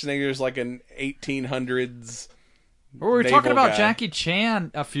Schwarzenegger's like an 1800s. We were talking about guy. Jackie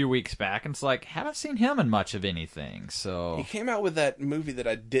Chan a few weeks back, and it's like, haven't seen him in much of anything, so... He came out with that movie that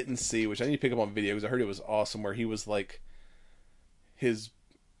I didn't see, which I need to pick up on video, because I heard it was awesome, where he was like... His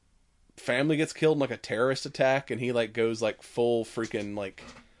family gets killed in like a terrorist attack, and he like goes like full freaking like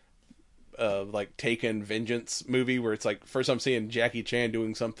Taken vengeance movie, where it's like, first I'm seeing Jackie Chan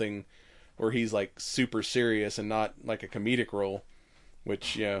doing something where he's like super serious and not like a comedic role,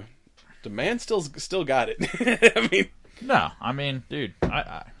 which, yeah... The man still got it. I mean, dude,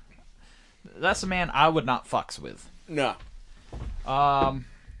 I that's a man I would not fucks with. No. All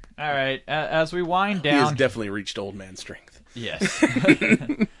right. As we wind down, he has definitely reached old man strength. Yes.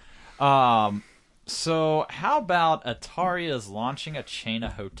 So how about Atari is launching a chain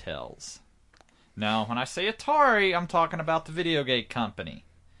of hotels? Now, when I say Atari, I'm talking about the video game company,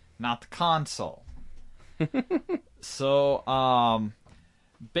 not the console. So,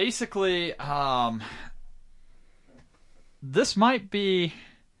 basically, this might be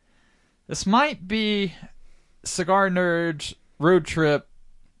Cigar Nerds road trip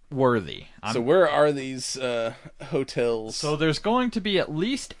worthy. So where are these hotels? So there's going to be at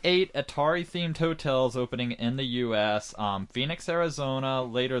least 8 Atari-themed hotels opening in the U.S. Phoenix, Arizona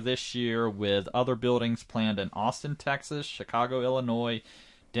later this year, with other buildings planned in Austin, Texas, Chicago, Illinois,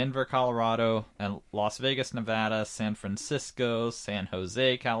 Denver, Colorado, and Las Vegas, Nevada, San Francisco, San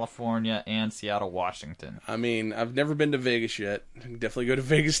Jose, California, and Seattle, Washington. I mean, I've never been to Vegas yet. Definitely go to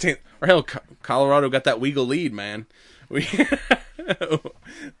Vegas. Or hell, Colorado got that Weagle lead, man. We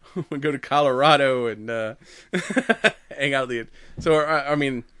go to Colorado and hang out.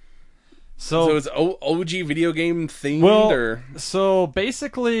 So it's OG video game themed, So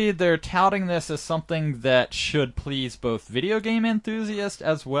basically, they're touting this as something that should please both video game enthusiasts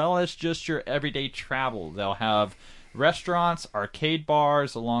as well as just your everyday travel. They'll have restaurants, arcade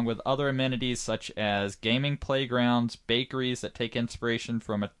bars, along with other amenities such as gaming playgrounds, bakeries that take inspiration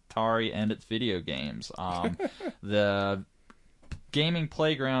from Atari and its video games. The gaming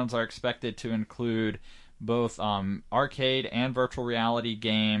playgrounds are expected to include both arcade and virtual reality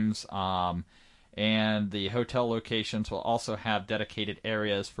games, and the hotel locations will also have dedicated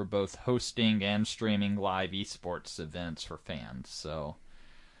areas for both hosting and streaming live esports events for fans. So,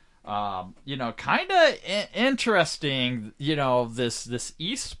 kind of interesting, this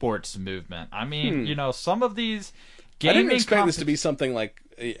esports movement. I mean, some of these gaming... I didn't expect this to be something like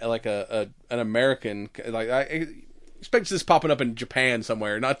an American... I expect this popping up in Japan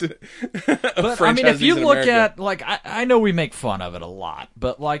somewhere, not to. But I mean, if you look at I know we make fun of it a lot,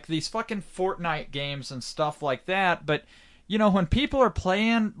 but like these fucking Fortnite games and stuff like that. But when people are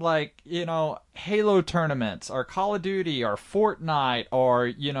playing Halo tournaments or Call of Duty or Fortnite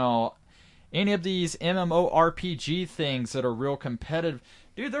or any of these MMORPG things that are real competitive.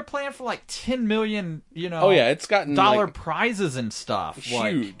 Dude, they're playing for like 10 million, it's gotten dollar prizes and stuff.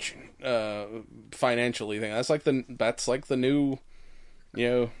 Huge. Financially thing. That's like the new,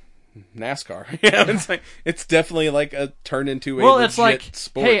 NASCAR. It's definitely like a turn into a legit it's like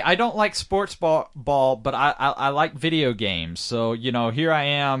sport. Hey, I don't like sports ball, but I like video games. So here I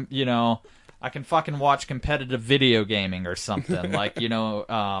am. I can fucking watch competitive video gaming or something like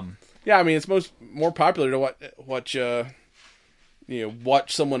Yeah, I mean, it's more popular to watch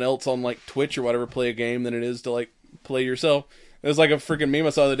watch someone else on like Twitch or whatever play a game than it is to like play yourself. It was like a freaking meme I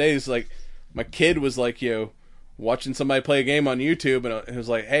saw the other day. It's like, my kid was like, watching somebody play a game on YouTube, and it was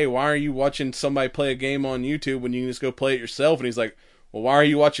like, hey, why are you watching somebody play a game on YouTube when you can just go play it yourself? And he's like, well, why are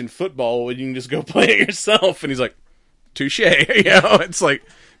you watching football when you can just go play it yourself? And he's like, touche. It's like,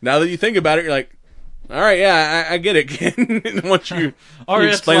 now that you think about it, you're like, all right, yeah, I get it, kid. Once you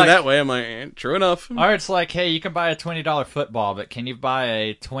explain it that way, I'm like, true enough. Or it's like, hey, you can buy a $20 football, but can you buy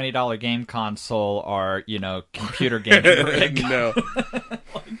a $20 game console or, computer gaming rig? No.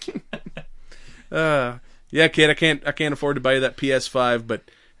 Yeah, kid, I can't afford to buy you that PS5, but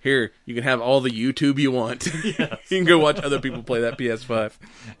here, you can have all the YouTube you want. Yes. You can go watch other people play that PS5.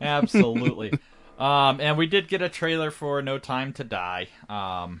 Absolutely. And we did get a trailer for No Time to Die.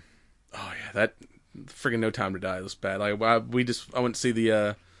 Oh yeah, that freaking No Time to Die was bad. Like I went to see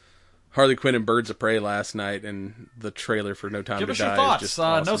the Harley Quinn and Birds of Prey last night, and the trailer for No Time to Die. Give us your thoughts. Is just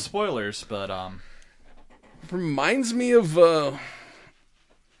awesome. No spoilers, but reminds me of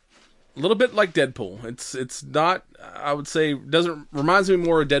A little bit like Deadpool. It's not, I would say, reminds me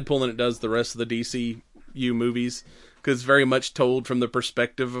more of Deadpool than it does the rest of the DCU movies, because it's very much told from the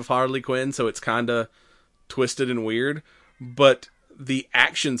perspective of Harley Quinn, so it's kind of twisted and weird. But the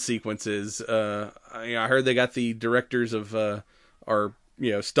action sequences, I heard they got the directors of,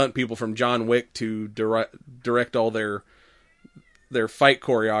 stunt people from John Wick to direct all their fight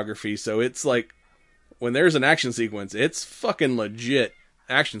choreography, so it's like, when there's an action sequence, it's fucking legit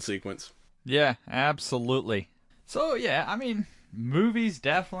action sequence. Yeah, absolutely. So, yeah, I mean, movies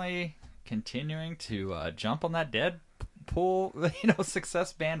definitely continuing to jump on that Deadpool,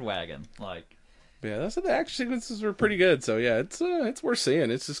 success bandwagon. Like, yeah, those the action sequences were pretty good. So yeah, it's worth seeing.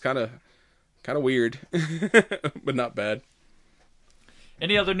 It's just kind of weird, but not bad.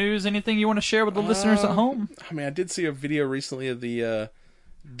 Any other news? Anything you want to share with the listeners at home? I mean, I did see a video recently of the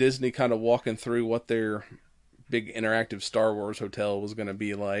Disney kind of walking through what their big interactive Star Wars hotel was going to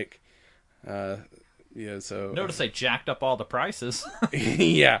be like. So notice they jacked up all the prices.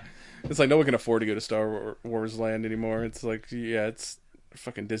 Yeah, it's like no one can afford to go to Star Wars Land anymore. It's like, yeah, it's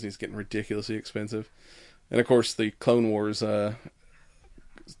fucking Disney's getting ridiculously expensive. And of course, the Clone Wars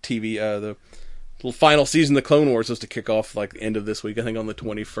TV, the final season of the Clone Wars was to kick off like the end of this week, I think on the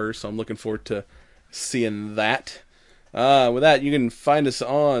 21st. So I'm looking forward to seeing that. With that, you can find us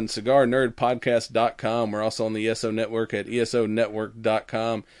on cigarnerdpodcast.com. We're also on the ESO Network at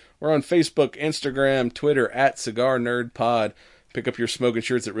esonetwork.com. We're on Facebook, Instagram, Twitter at cigarnerdpod. Pick up your smoking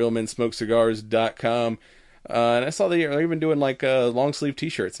shirts at realmensmokecigars.com. And I saw they're even doing like long sleeve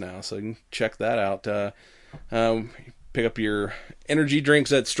t-shirts now, so you can check that out. Pick up your energy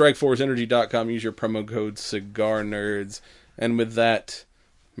drinks at strikeforceenergy.com. Use your promo code CigarNerds. And with that,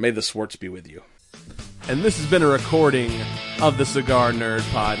 may the Swartz be with you. And this has been a recording of the Cigar Nerd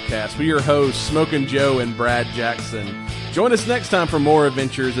Podcast with your hosts, Smokin' Joe and Brad Jackson. Join us next time for more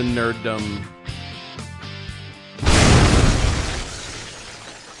adventures in nerddom.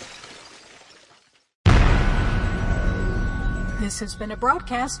 This has been a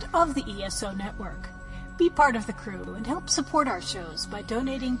broadcast of the ESO Network. Be part of the crew and help support our shows by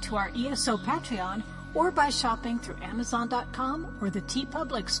donating to our ESO Patreon or by shopping through Amazon.com or the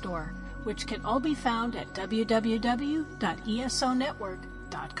TeePublic store, which can all be found at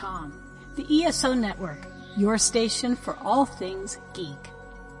www.esonetwork.com. The ESO Network, your station for all things geek.